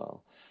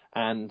useful.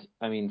 And,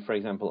 I mean, for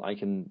example, I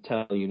can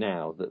tell you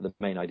now that the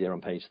main idea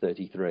on page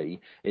 33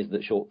 is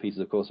that short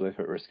pieces of coursework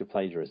are at risk of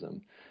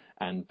plagiarism.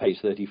 And page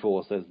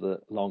 34 says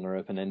that longer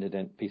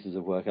open-ended pieces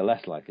of work are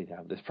less likely to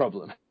have this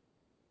problem.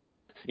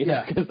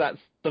 Because that's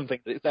something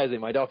that it says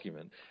in my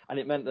document. And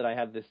it meant that I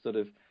had this sort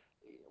of,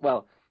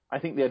 well, I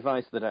think the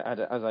advice that I had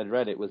as I'd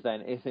read it was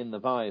then if in the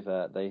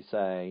Viva they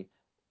say,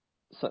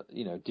 so,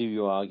 do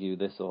you argue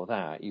this or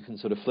that, you can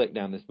sort of flick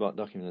down this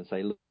document and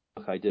say, look,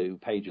 I do,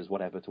 pages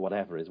whatever to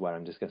whatever is where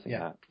I'm discussing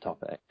that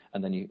topic.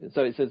 And then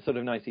so it's a sort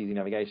of nice, easy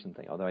navigation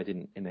thing, although I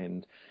didn't in the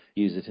end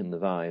use it in the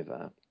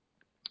Viva.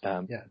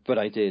 But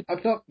I did.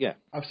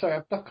 I'm sorry,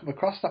 I've not come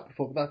across that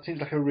before, but that seems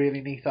like a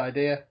really neat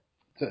idea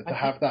to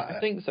have that. I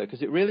think so,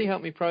 because it really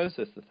helped me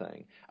process the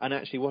thing. And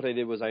actually what I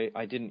did was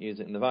I didn't use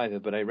it in the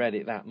Viva, but I read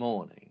it that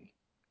morning.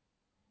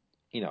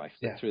 I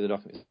flipped through the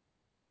documents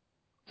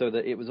so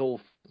that it was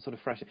all sort of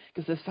fresh.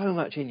 Because there's so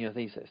much in your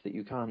thesis that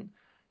you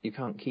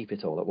can't keep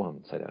it all at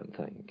once, I don't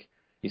think.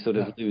 You sort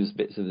of lose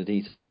bits of the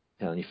detail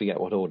and you forget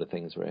what order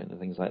things were in and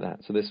things like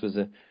that. So this was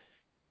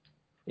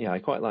I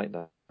quite like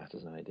that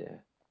as an idea.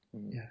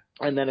 Yeah.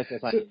 And then, of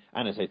course, I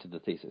annotated the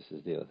thesis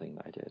is the other thing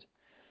that I did.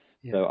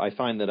 Yeah. So I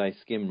find that I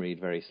skim read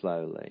very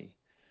slowly.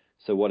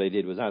 So what I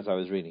did was, as I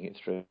was reading it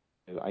through,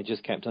 I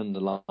just kept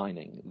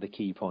underlining the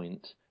key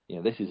point.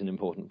 This is an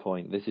important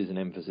point. This is an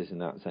emphasis in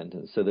that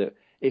sentence, so that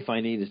if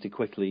I needed to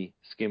quickly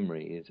skim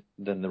read,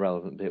 then the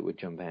relevant bit would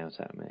jump out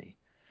at me.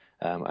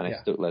 And I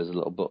stuck loads of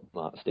little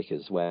bookmark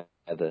stickers where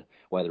the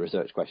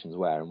research questions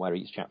were and where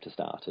each chapter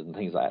started and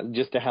things like that,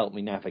 just to help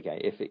me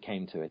navigate if it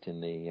came to it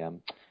in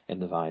the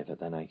Viva.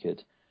 Then I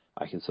could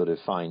sort of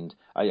find.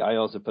 I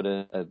also put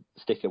a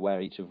sticker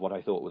where each of what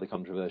I thought were the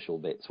controversial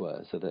bits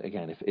were, so that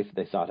again, if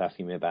they start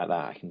asking me about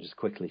that, I can just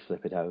quickly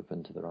flip it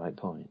open to the right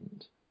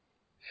point.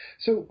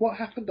 So what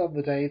happened on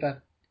the day then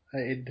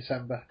in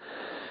December?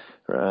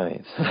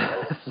 Right. So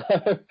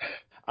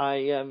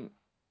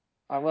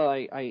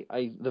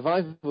the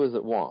Viva was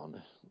at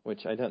 1,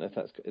 which I don't know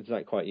if is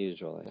that quite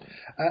usual.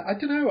 I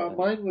don't know.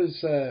 Mine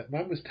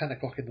was 10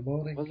 o'clock in the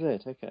morning. Was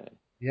it? Okay.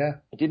 Yeah.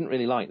 I didn't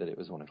really like that it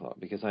was 1 o'clock,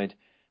 because I'd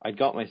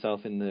got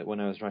myself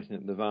when I was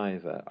writing the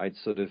Viva,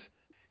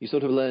 you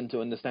sort of learn to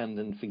understand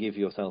and forgive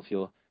yourself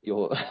your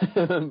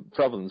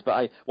problems.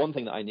 But one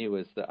thing that I knew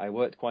was that I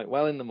worked quite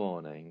well in the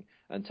morning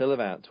until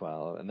about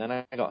 12, and then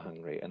I got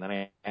hungry, and then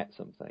I ate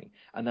something,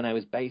 and then I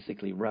was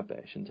basically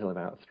rubbish until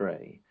about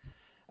 3.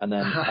 And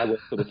then I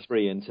worked sort of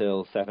 3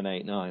 until 7,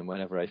 8, 9,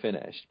 whenever I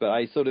finished. But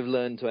I sort of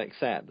learned to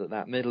accept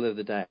that middle of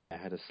the day I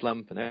had a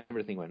slump and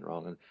everything went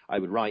wrong, and I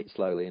would write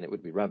slowly and it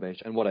would be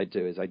rubbish. And what I'd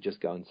do is I'd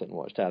just go and sit and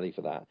watch telly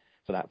for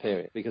that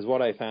period. Because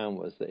what I found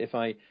was that if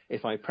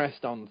I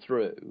pressed on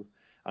through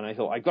and I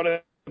thought, I've got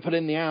to put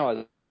in the hours,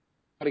 I've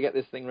got to get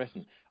this thing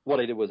written, what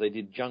I did was I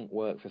did junk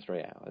work for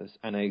 3 hours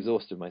and I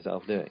exhausted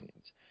myself doing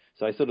it.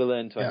 So I sort of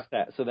learned to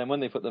accept. So then when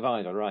they put the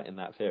Viva right in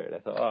that period, I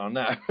thought, oh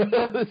no,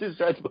 this is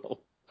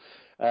dreadful.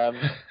 But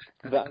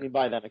I mean,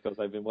 by then, of course,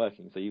 I've been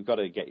working, so you've got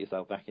to get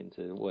yourself back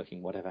into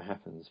working whatever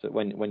happens. But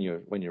when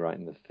you're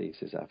writing the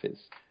thesis up, it's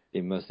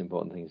the most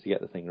important thing is to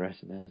get the thing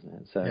written, isn't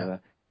it? So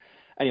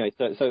anyway,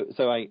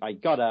 so I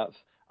got up.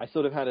 I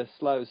sort of had a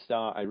slow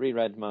start. I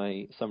reread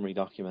my summary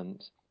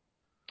document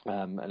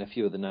and a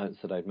few of the notes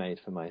that I'd made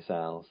for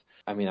myself.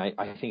 I mean,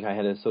 I think I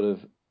had a sort of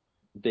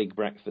big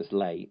breakfast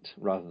late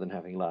rather than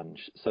having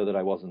lunch, so that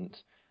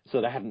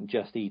I hadn't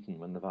just eaten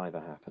when the Viva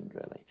happened,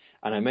 really.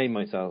 And I made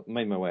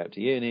my way up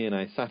to uni, and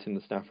I sat in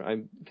the staff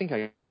room. I think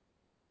I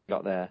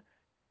got there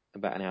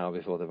about an hour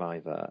before the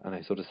Viva, and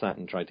I sort of sat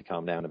and tried to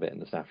calm down a bit in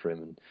the staff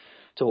room and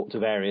talk to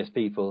various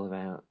people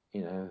about,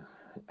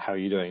 how are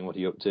you doing? What are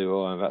you up to?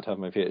 Oh, I'm about to have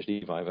my PhD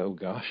Viva. Oh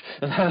gosh,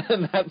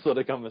 and that sort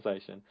of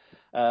conversation.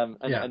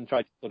 And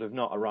tried to sort of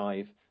not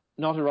arrive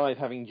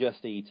having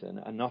just eaten,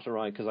 and not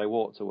arrive because I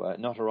walked to work,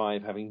 not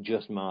arrive having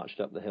just marched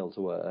up the hill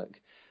to work,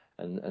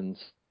 and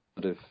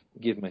sort of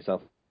give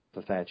myself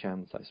a fair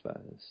chance, I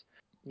suppose.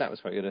 That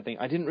was quite good, I think.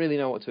 I didn't really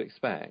know what to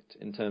expect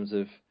in terms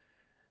of...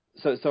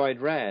 So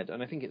I'd read,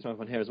 and I think it's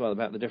one here as well,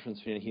 about the difference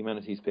between a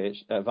humanities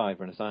Viva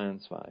and a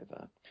science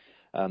Viva.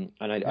 And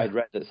I'd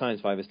read that science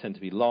Vivas tend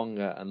to be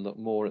longer and look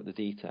more at the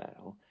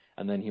detail,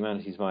 and then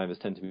humanities Vivas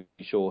tend to be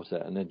shorter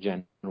and a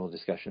general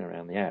discussion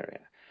around the area.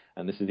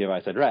 And this is the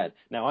advice I'd read.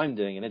 Now, I'm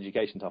doing an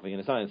education topic in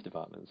a science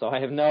department, so I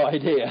have no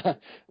idea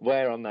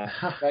where on that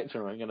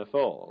spectrum I'm going to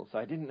fall. So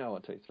I didn't know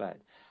what to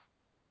expect.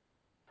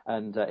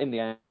 And in the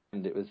end,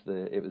 it was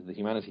the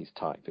humanities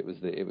type. It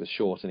was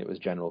short and it was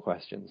general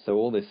questions. So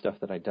all this stuff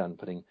that I'd done,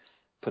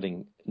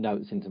 putting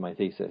notes into my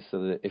thesis,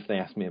 so that if they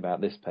asked me about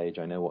this page,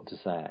 I know what to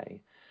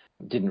say.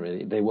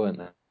 They weren't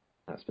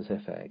that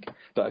specific.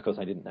 But of course,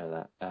 I didn't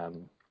know that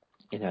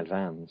in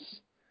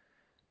advance.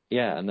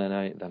 Yeah, and then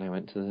I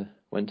went to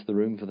the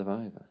room for the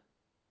Viva.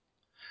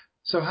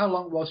 So how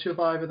long was your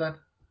Viva then?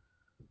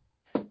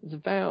 It was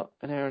about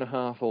an hour and a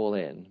half all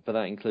in, but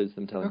that includes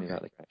them telling me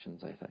about the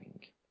corrections, I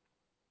think.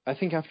 I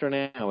think after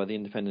an hour, the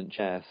independent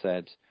chair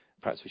said,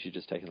 perhaps we should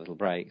just take a little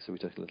break. So we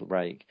took a little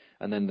break.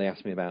 And then they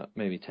asked me about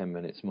maybe 10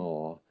 minutes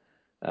more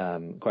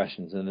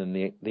questions. And then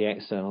the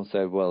external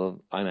said,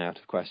 well, I'm out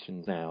of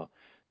questions now.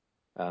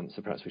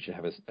 So perhaps we should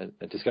have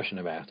a discussion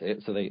about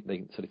it. So they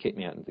sort of kicked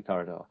me out into the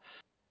corridor.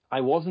 I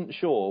wasn't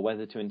sure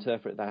whether to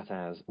interpret that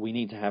as we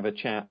need to have a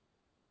chat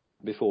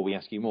before we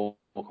ask you more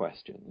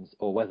questions,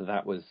 or whether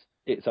that was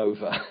it's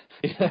over.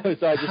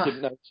 So I just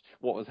didn't know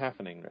what was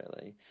happening,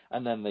 really.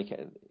 And then they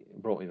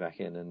brought me back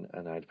in,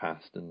 and I'd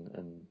passed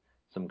and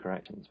some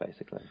corrections,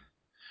 basically.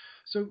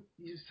 So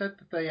you said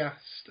that they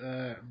asked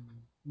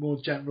more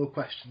general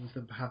questions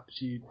than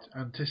perhaps you'd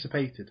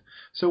anticipated.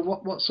 So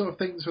what sort of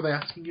things were they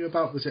asking you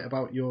about? Was it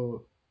about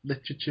your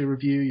literature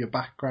review, your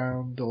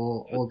background,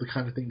 or the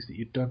kind of things that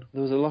you'd done?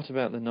 There was a lot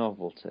about the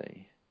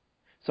novelty.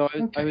 So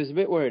I was a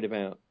bit worried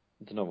about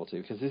the novelty,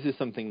 because this is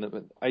something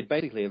that I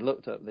basically had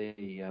looked at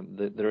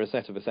there are a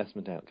set of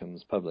assessment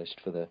outcomes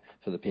published for the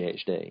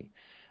PhD,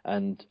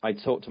 and I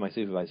talked to my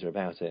supervisor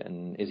about it,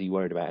 and is he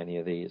worried about any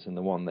of these? And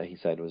the one that he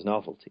said was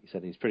novelty. He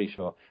said he's pretty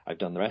sure I've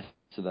done the rest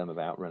of them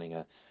about running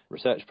a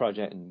research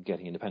project and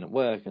getting independent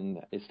work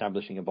and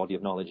establishing a body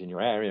of knowledge in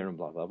your area and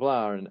blah blah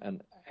blah,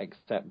 and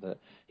except that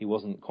he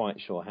wasn't quite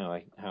sure how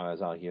I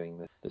was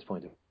arguing this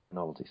point of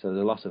novelty. So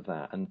there's a lot of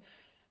that, and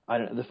I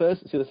don't know.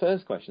 The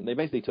first question, they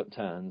basically took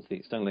turns. The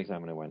external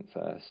examiner went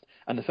first,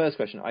 and the first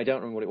question, I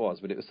don't remember what it was,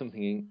 but it was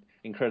something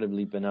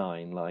incredibly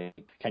benign, like,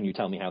 "Can you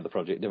tell me how the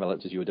project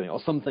developed as you were doing it?" or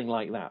something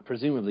like that,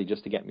 presumably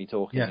just to get me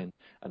talking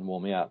and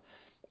warm me up.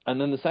 And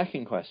then the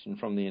second question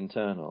from the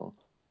internal,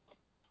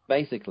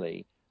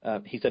 basically,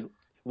 he said,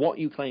 "What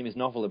you claim is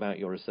novel about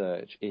your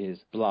research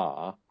is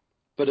blah,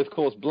 but of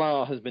course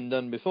blah has been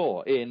done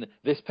before in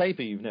this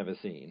paper you've never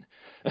seen."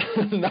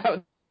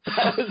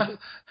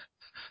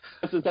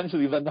 That's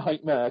essentially the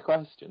nightmare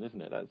question,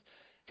 isn't it? That's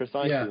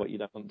precisely what you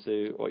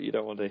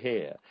don't want to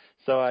hear.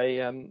 So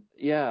and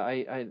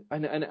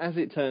as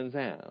it turns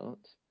out,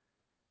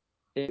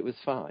 it was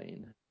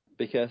fine,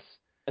 because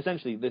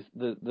essentially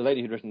the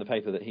lady who'd written the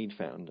paper that he'd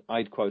found,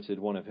 I'd quoted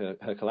one of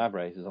her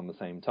collaborators on the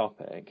same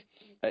topic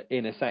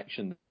in a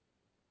section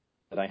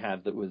that I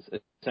had that was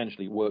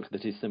essentially work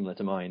that is similar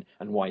to mine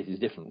and why it is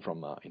different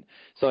from mine.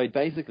 So I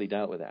basically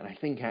dealt with it, and I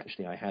think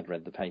actually I had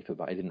read the paper,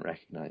 but I didn't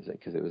recognise it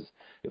because it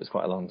was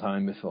quite a long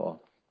time before.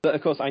 But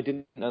of course I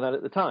didn't know that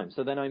at the time.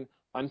 So then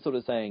I'm sort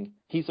of saying,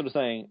 he's sort of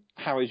saying,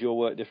 "How is your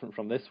work different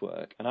from this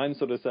work?" And I'm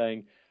sort of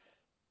saying,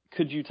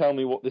 "Could you tell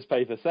me what this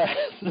paper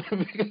says?"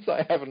 because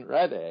I haven't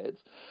read it.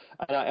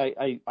 And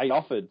I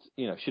offered,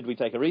 should we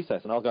take a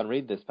recess and I'll go and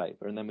read this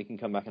paper and then we can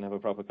come back and have a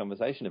proper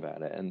conversation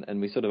about it.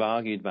 And we sort of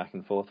argued back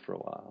and forth for a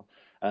while.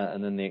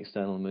 And then the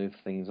external moved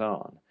things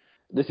on.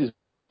 This is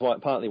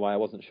partly why I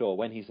wasn't sure.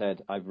 When he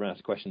said, "I've run out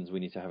of questions, we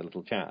need to have a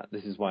little chat,"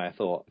 this is why I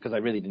thought, because I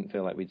really didn't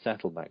feel like we'd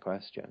settled that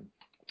question.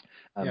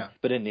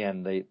 But in the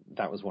end,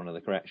 that was one of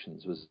the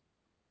corrections, was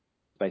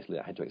basically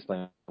I had to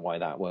explain why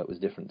that work was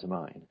different to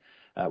mine.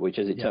 Which,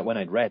 as it turned, when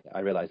I'd read it,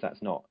 I realised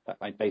that's not.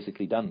 I'd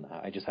basically done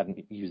that. I just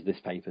hadn't used this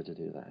paper to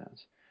do that.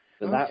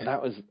 But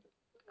that was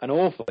an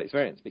awful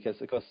experience,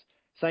 because, of course,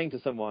 saying to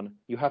someone,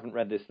 "You haven't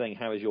read this thing,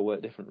 how is your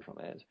work different from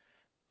it?"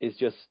 is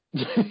just,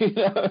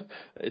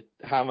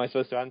 how am I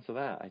supposed to answer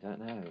that? I don't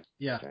know.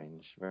 Yeah.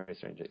 Strange, very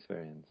strange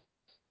experience.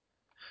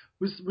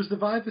 Was the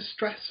Viva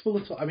stressful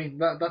at all? I mean,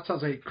 that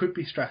sounds like it could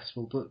be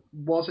stressful, but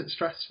was it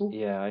stressful?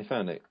 Yeah, I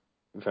found it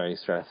very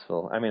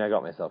stressful. I mean, I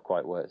got myself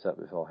quite worked up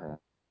beforehand,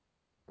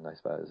 I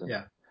suppose.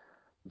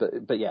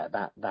 But yeah,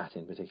 that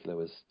in particular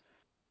was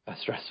a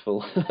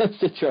stressful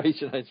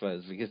situation, I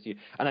suppose, because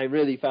I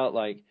really felt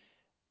like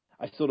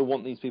I sort of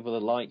want these people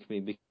to like me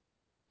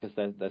because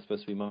they're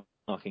supposed to be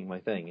marking my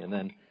thing, and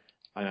then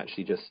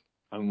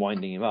I'm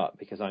winding him up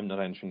because I'm not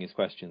answering his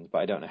questions, but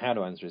I don't know how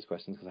to answer his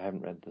questions because I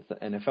haven't read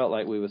and it felt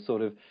like we were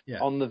sort of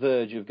on the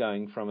verge of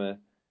going from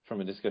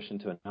a discussion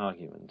to an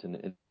argument,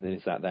 and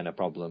is that then a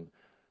problem,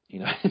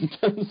 in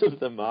terms of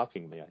them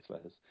marking me, I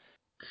suppose.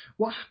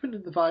 What happened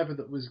in the Viva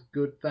that was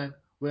good then?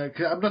 Well,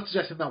 I'm not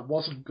suggesting that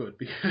wasn't good,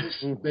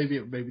 because maybe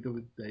there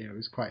was, it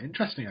was quite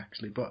interesting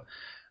actually. But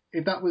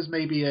if that was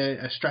maybe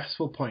a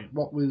stressful point,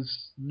 what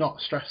was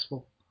not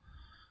stressful?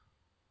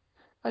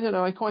 I don't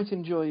know. I quite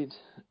enjoyed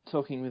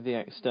talking with the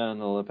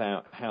external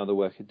about how the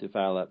work had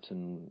developed,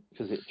 and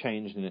because it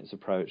changed in its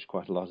approach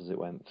quite a lot as it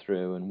went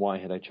through, and why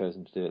had I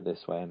chosen to do it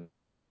this way and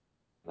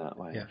that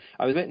way. Yeah.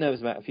 I was a bit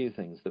nervous about a few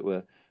things that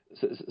were.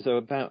 So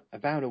about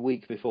a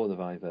week before the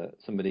Viva,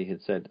 somebody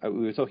had said, we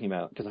were talking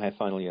about, because I have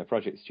final year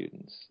project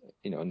students,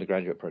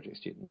 undergraduate project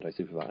students I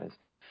supervise,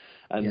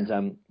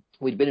 and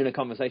we'd been in a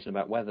conversation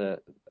about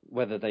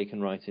whether they can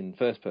write in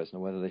first person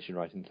or whether they should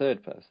write in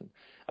third person.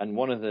 And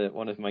one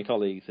of my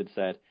colleagues had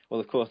said,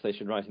 well, of course they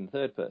should write in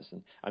third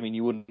person. I mean,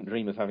 you wouldn't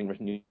dream of having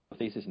written your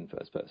thesis in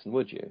first person,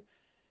 would you?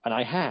 And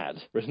I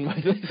had written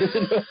my thesis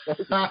in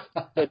first person.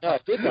 But no, I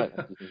did write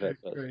my thesis in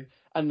first person. Great.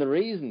 And the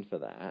reason for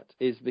that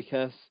is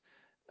because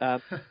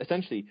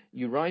essentially,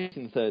 you write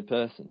in third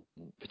person,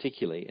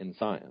 particularly in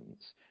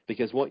science,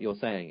 because what you're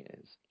saying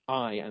is,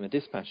 I am a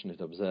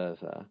dispassionate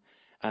observer,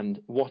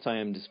 and what I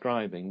am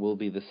describing will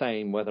be the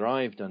same whether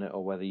I've done it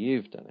or whether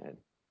you've done it.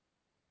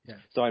 Yeah.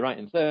 So I write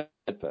in third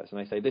person,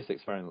 I say this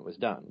experiment was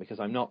done,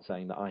 because I'm not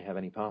saying that I have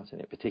any part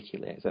in it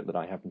particularly, except that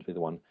I happen to be the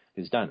one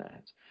who's done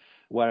it.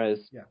 Whereas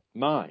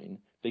mine,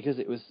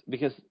 because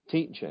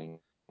teaching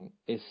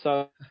is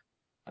so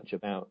much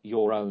about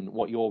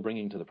what you're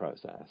bringing to the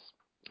process.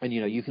 And,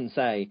 you can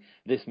say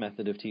this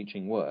method of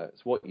teaching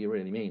works. What you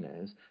really mean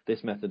is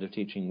this method of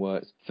teaching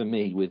works for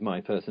me with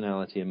my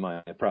personality and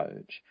my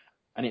approach.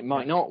 And it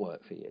might not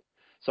work for you.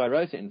 So I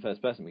wrote it in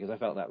first person because I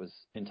felt that was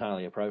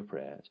entirely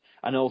appropriate.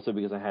 And also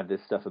because I had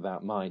this stuff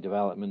about my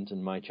development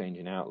and my change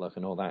in outlook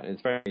and all that. And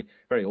it's very,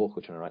 very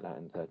awkward trying to write that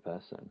in third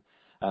person.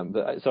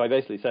 So I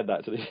basically said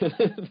that to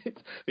the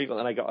people,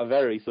 and I got a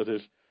very sort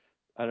of,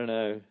 I don't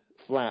know,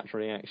 flat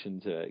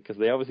reaction to it, because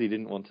they obviously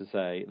didn't want to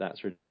say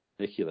that's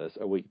ridiculous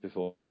a week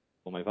before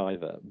my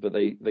Viva, but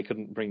they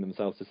couldn't bring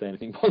themselves to say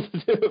anything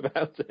positive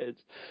about it.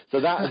 So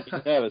that made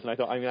me nervous, and I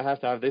thought, I'm going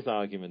to have this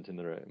argument in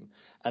the room.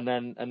 And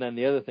then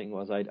the other thing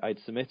was I'd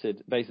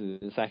submitted basically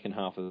the second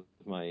half of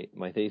my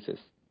thesis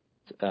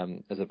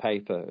as a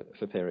paper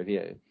for peer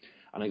review,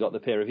 and I got the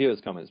peer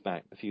reviewers' comments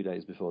back a few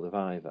days before the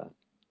Viva,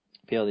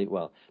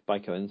 by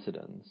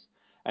coincidence.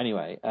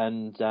 Anyway,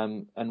 and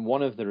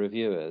one of the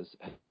reviewers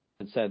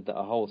said that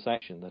a whole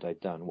section that I'd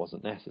done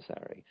wasn't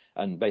necessary,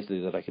 and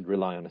basically that I could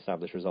rely on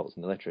established results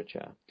in the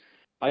literature.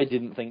 I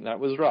didn't think that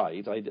was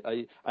right.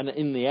 And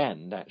in the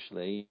end,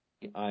 actually,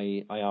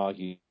 I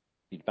argued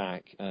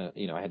back. I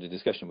had a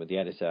discussion with the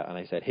editor, and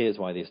I said, "Here's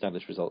why the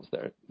established results that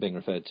are being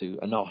referred to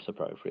are not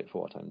appropriate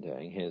for what I'm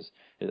doing."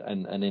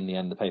 And in the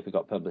end, the paper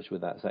got published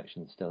with that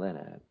section still in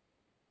it.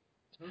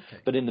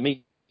 Okay. But in the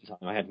meantime,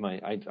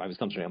 I was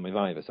concentrating on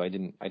my Viva, so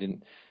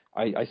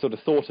I sort of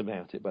thought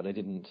about it, but I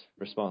didn't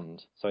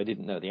respond, so I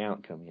didn't know the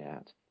outcome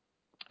yet.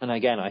 And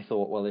again, I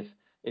thought, well,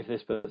 if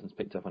this person's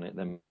picked up on it,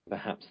 then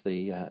perhaps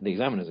the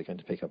examiners are going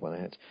to pick up on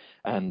it.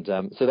 And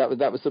so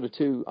that was sort of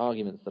two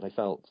arguments that I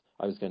felt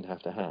I was going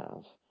to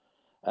have,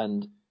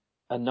 and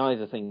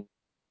neither thing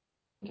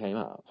came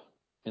up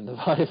in the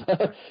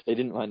Viva. They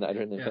didn't mind that I'd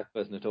written in first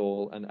person at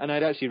all, and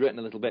I'd actually written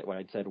a little bit where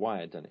I'd said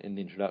why I'd done it in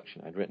the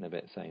introduction. I'd written a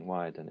bit saying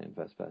why I'd done it in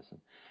first person,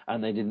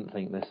 and they didn't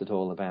think this at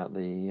all about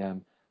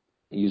the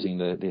using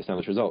the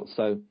established results.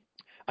 So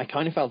I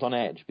kind of felt on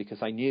edge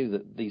because I knew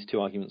that these two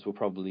arguments were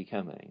probably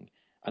coming,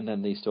 and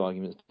then these two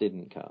arguments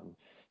didn't come.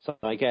 So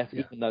I guess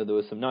even though there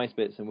were some nice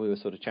bits and we were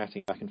sort of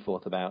chatting back and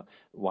forth about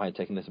why I'd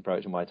taken this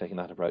approach and why I'd taken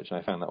that approach, and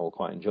I found that all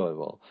quite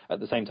enjoyable, at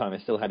the same time I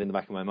still had in the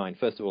back of my mind,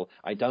 first of all,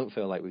 I don't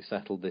feel like we've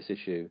settled this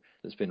issue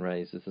that's been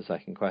raised as the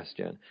second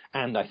question,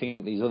 and I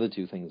think these other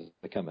two things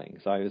are coming.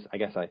 So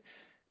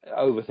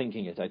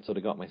overthinking it, I'd sort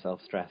of got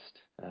myself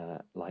stressed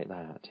like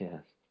that,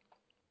 yes.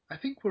 I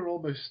think we're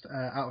almost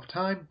out of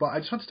time, but I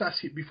just wanted to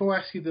ask you, before I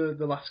ask you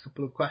the last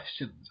couple of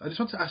questions, I just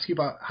want to ask you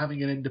about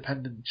having an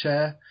independent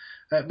chair,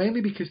 mainly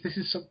because this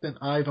is something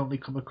I've only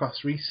come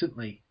across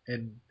recently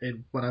in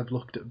when I've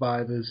looked at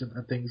Vivas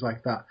and things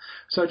like that.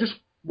 So I just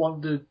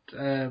wondered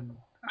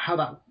how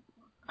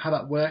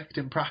that worked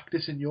in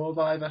practice in your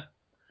Viva.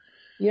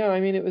 Yeah,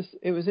 I mean, it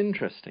was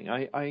interesting.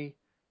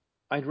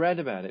 I'd read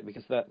about it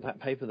because that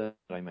paper that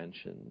I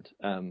mentioned,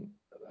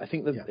 I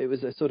think that it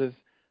was a sort of,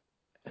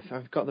 if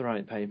I've got the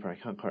right paper, I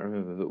can't quite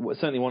remember, but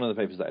certainly one of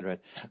the papers that I'd read,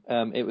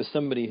 it was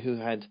somebody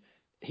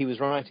he was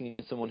writing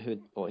as someone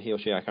or he or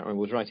she, I can't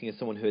remember, was writing as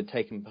someone who had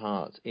taken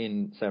part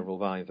in several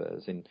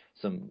Vivas, in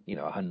some,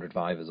 100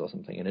 Vivas or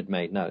something, and had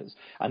made notes.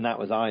 And that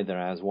was either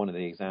as one of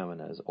the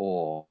examiners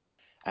or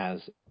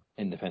as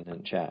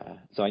independent chair.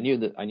 So I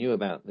knew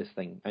about this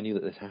thing. I knew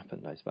that this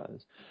happened, I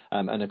suppose.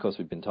 And of course,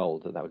 we'd been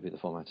told that would be the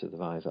format of the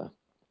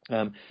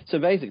Viva. So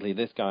basically,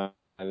 this guy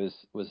was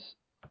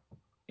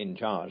in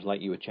charge,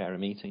 like you would chair a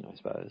meeting, I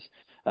suppose.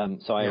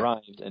 So I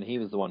arrived, and he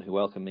was the one who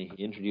welcomed me.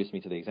 He introduced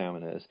me to the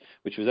examiners,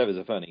 which was ever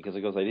so funny, because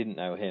of course I didn't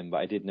know him, but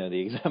I did know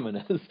the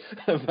examiners.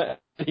 But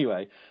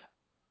anyway,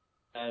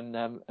 and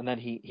then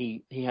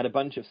he had a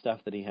bunch of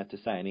stuff that he had to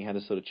say, and he had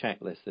a sort of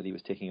checklist that he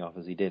was ticking off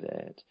as he did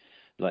it.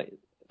 Like,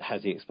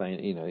 has he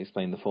explained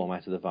the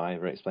format of the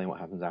Viva, explain what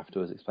happens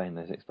afterwards, explain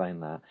this,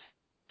 explain that.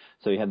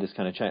 So he had this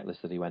kind of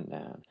checklist that he went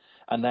down,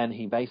 and then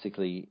he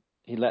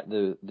let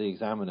the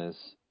examiners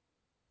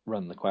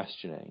run the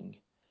questioning,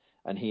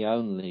 and he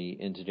only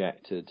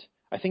interjected.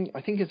 I think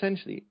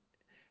essentially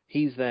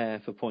he's there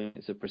for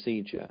points of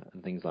procedure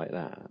and things like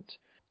that.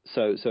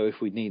 So if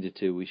we needed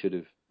to, we should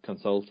have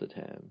consulted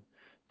him,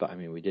 but I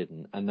mean we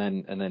didn't. And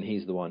then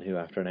he's the one who,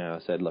 after an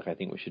hour, said, "Look, I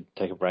think we should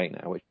take a break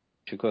now." Which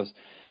of course,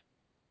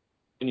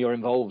 when you're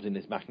involved in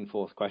this back and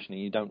forth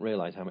questioning, you don't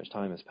realise how much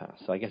time has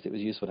passed. So I guess it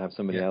was useful to have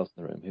somebody else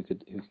in the room who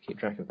could keep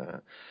track of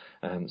that.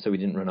 So we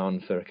didn't run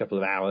on for a couple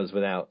of hours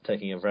without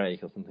taking a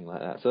break or something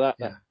like that. So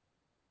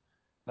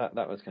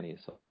that was kind of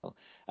useful.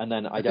 And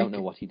then I don't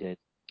know what he did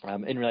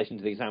in relation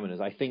to the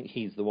examiners. I think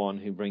he's the one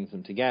who brings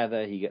them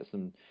together. He gets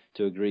them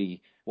to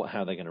agree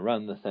how they're going to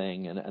run the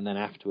thing, and then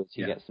afterwards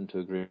he gets them to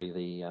agree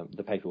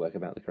the paperwork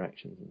about the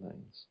corrections and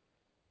things.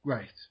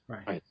 Right.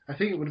 I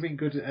think it would have been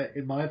good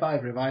in my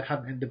Viva if I'd had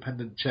an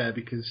independent chair,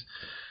 because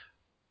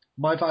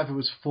my Viva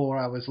was 4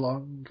 hours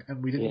long,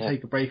 and we didn't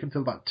take a break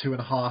until about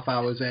 2.5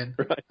 hours in.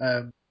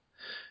 Right.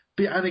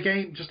 And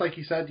again, just like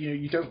you said,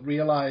 you don't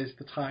realise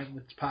the time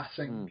that's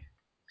passing.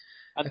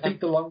 I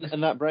think the longest...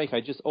 And that break,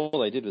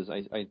 all I did was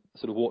I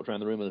sort of walked around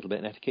the room a little bit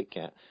and had a Kit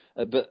Kat.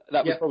 But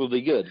that was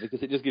probably good,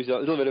 because it just gives you a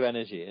little bit of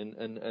energy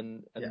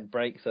and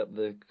breaks up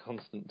the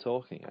constant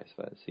talking, I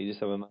suppose. So you just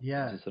have a moment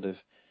to sort of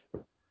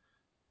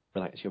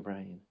relax your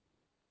brain.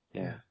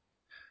 Yeah.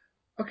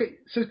 Okay,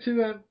 so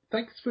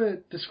thanks for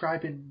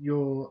describing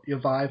your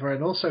Viva,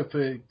 and also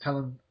for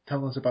telling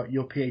us about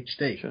your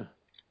PhD. Sure.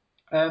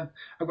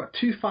 I've got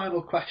two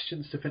final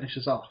questions to finish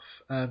us off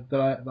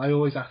that I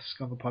always ask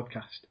on the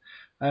podcast.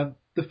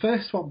 The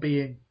first one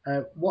being,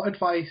 what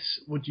advice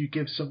would you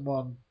give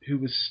someone who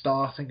was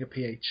starting a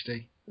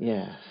PhD?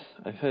 Yes,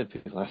 I've heard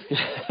people ask.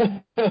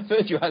 I've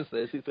heard you ask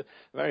this. It's a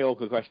very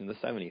awkward question. There's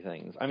so many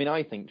things. I mean,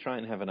 I think try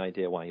and have an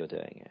idea why you're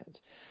doing it,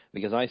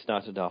 because I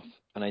started off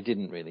and I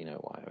didn't really know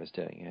why I was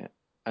doing it.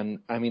 And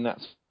I mean,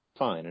 that's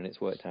fine, and it's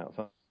worked out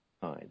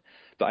fine.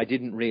 But I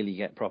didn't really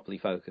get properly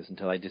focused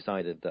until I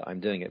decided that I'm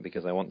doing it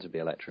because I want to be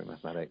a lecturer in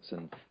mathematics,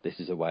 and this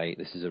is a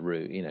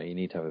route. You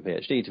need to have a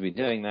PhD to be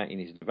doing that. You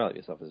need to develop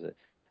yourself as a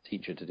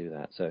teacher to do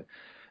that. So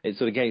it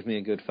sort of gave me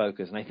a good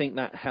focus, and I think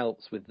that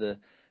helps with the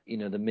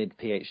the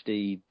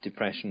mid-PhD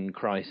depression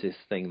crisis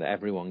thing that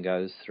everyone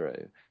goes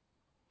through.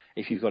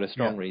 If you've got a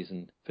strong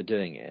reason for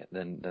doing it,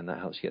 then that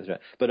helps you get through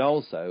it. But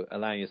also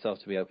allow yourself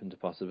to be open to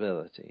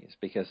possibilities,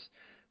 because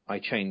I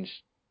changed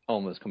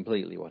almost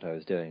completely what I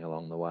was doing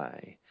along the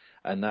way.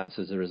 And that's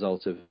as a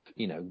result of,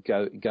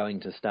 going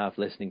to stuff,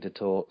 listening to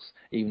talks,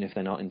 even if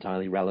they're not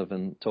entirely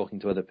relevant, talking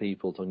to other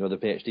people, talking to other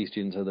PhD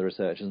students, other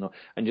researchers,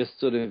 and just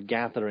sort of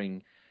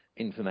gathering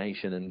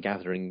information and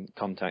gathering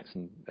contacts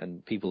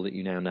and people that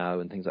you now know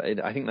and things like it.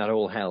 I think that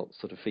all helps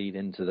sort of feed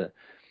into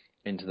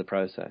the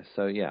process.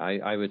 So yeah,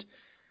 I would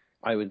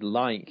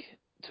like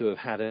to have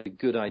had a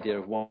good idea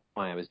of why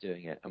I was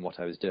doing it and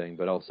what I was doing,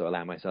 but also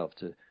allow myself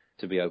to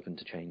be open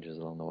to changes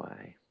along the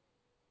way.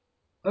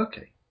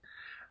 Okay.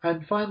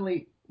 And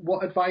finally,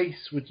 what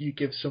advice would you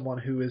give someone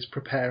who is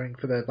preparing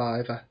for their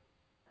Viva?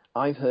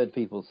 I've heard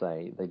people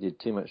say they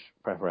did too much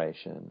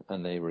preparation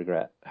and they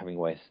regret having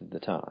wasted the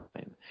time.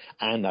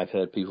 And I've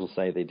heard people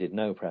say they did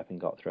no prep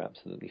and got through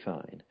absolutely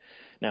fine.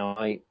 Now,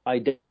 I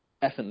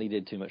definitely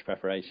did too much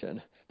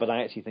preparation, but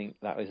I actually think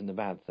that isn't a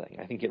bad thing.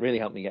 I think it really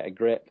helped me get a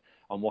grip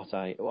on what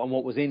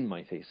was in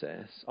my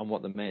thesis, on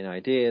what the main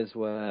ideas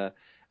were,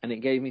 and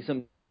it gave me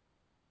something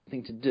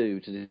to do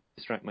to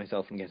distract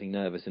myself from getting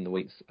nervous in the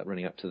weeks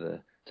running up to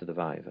the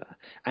Viva.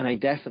 And I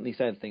definitely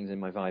said things in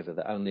my Viva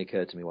that only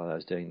occurred to me while I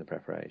was doing the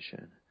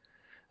preparation.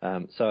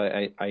 So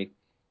I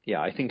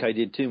think I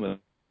did too much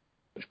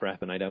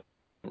prep, and I don't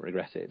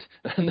regret it.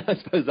 And I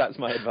suppose that's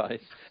my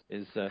advice: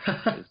 is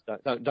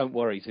don't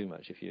worry too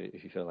much if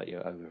you feel like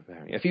you're over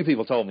preparing. A few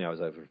people told me I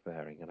was over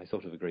preparing, and I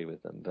sort of agree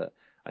with them, but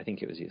I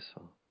think it was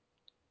useful.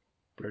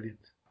 Brilliant.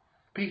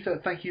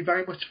 Peter, thank you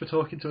very much for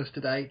talking to us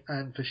today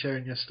and for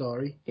sharing your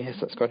story. Yes,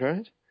 that's quite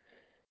right.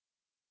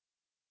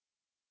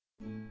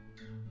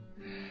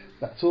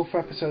 That's all for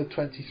episode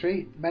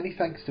 23. Many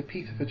thanks to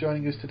Peter for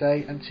joining us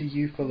today and to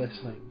you for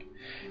listening.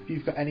 If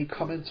you've got any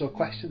comments or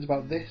questions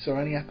about this or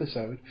any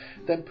episode,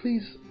 then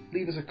please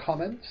leave us a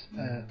comment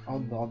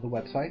on the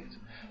website,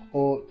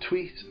 or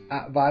tweet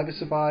at Viva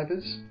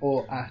Survivors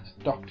or at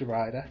Dr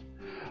Ryder,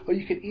 or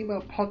you can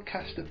email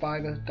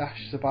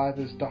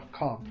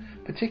podcast@viva-survivors.com,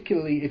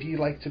 particularly if you'd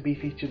like to be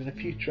featured in a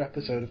future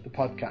episode of the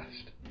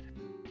podcast.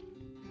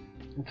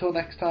 Until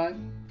next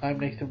time, I'm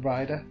Nathan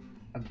Ryder,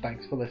 and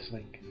thanks for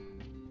listening.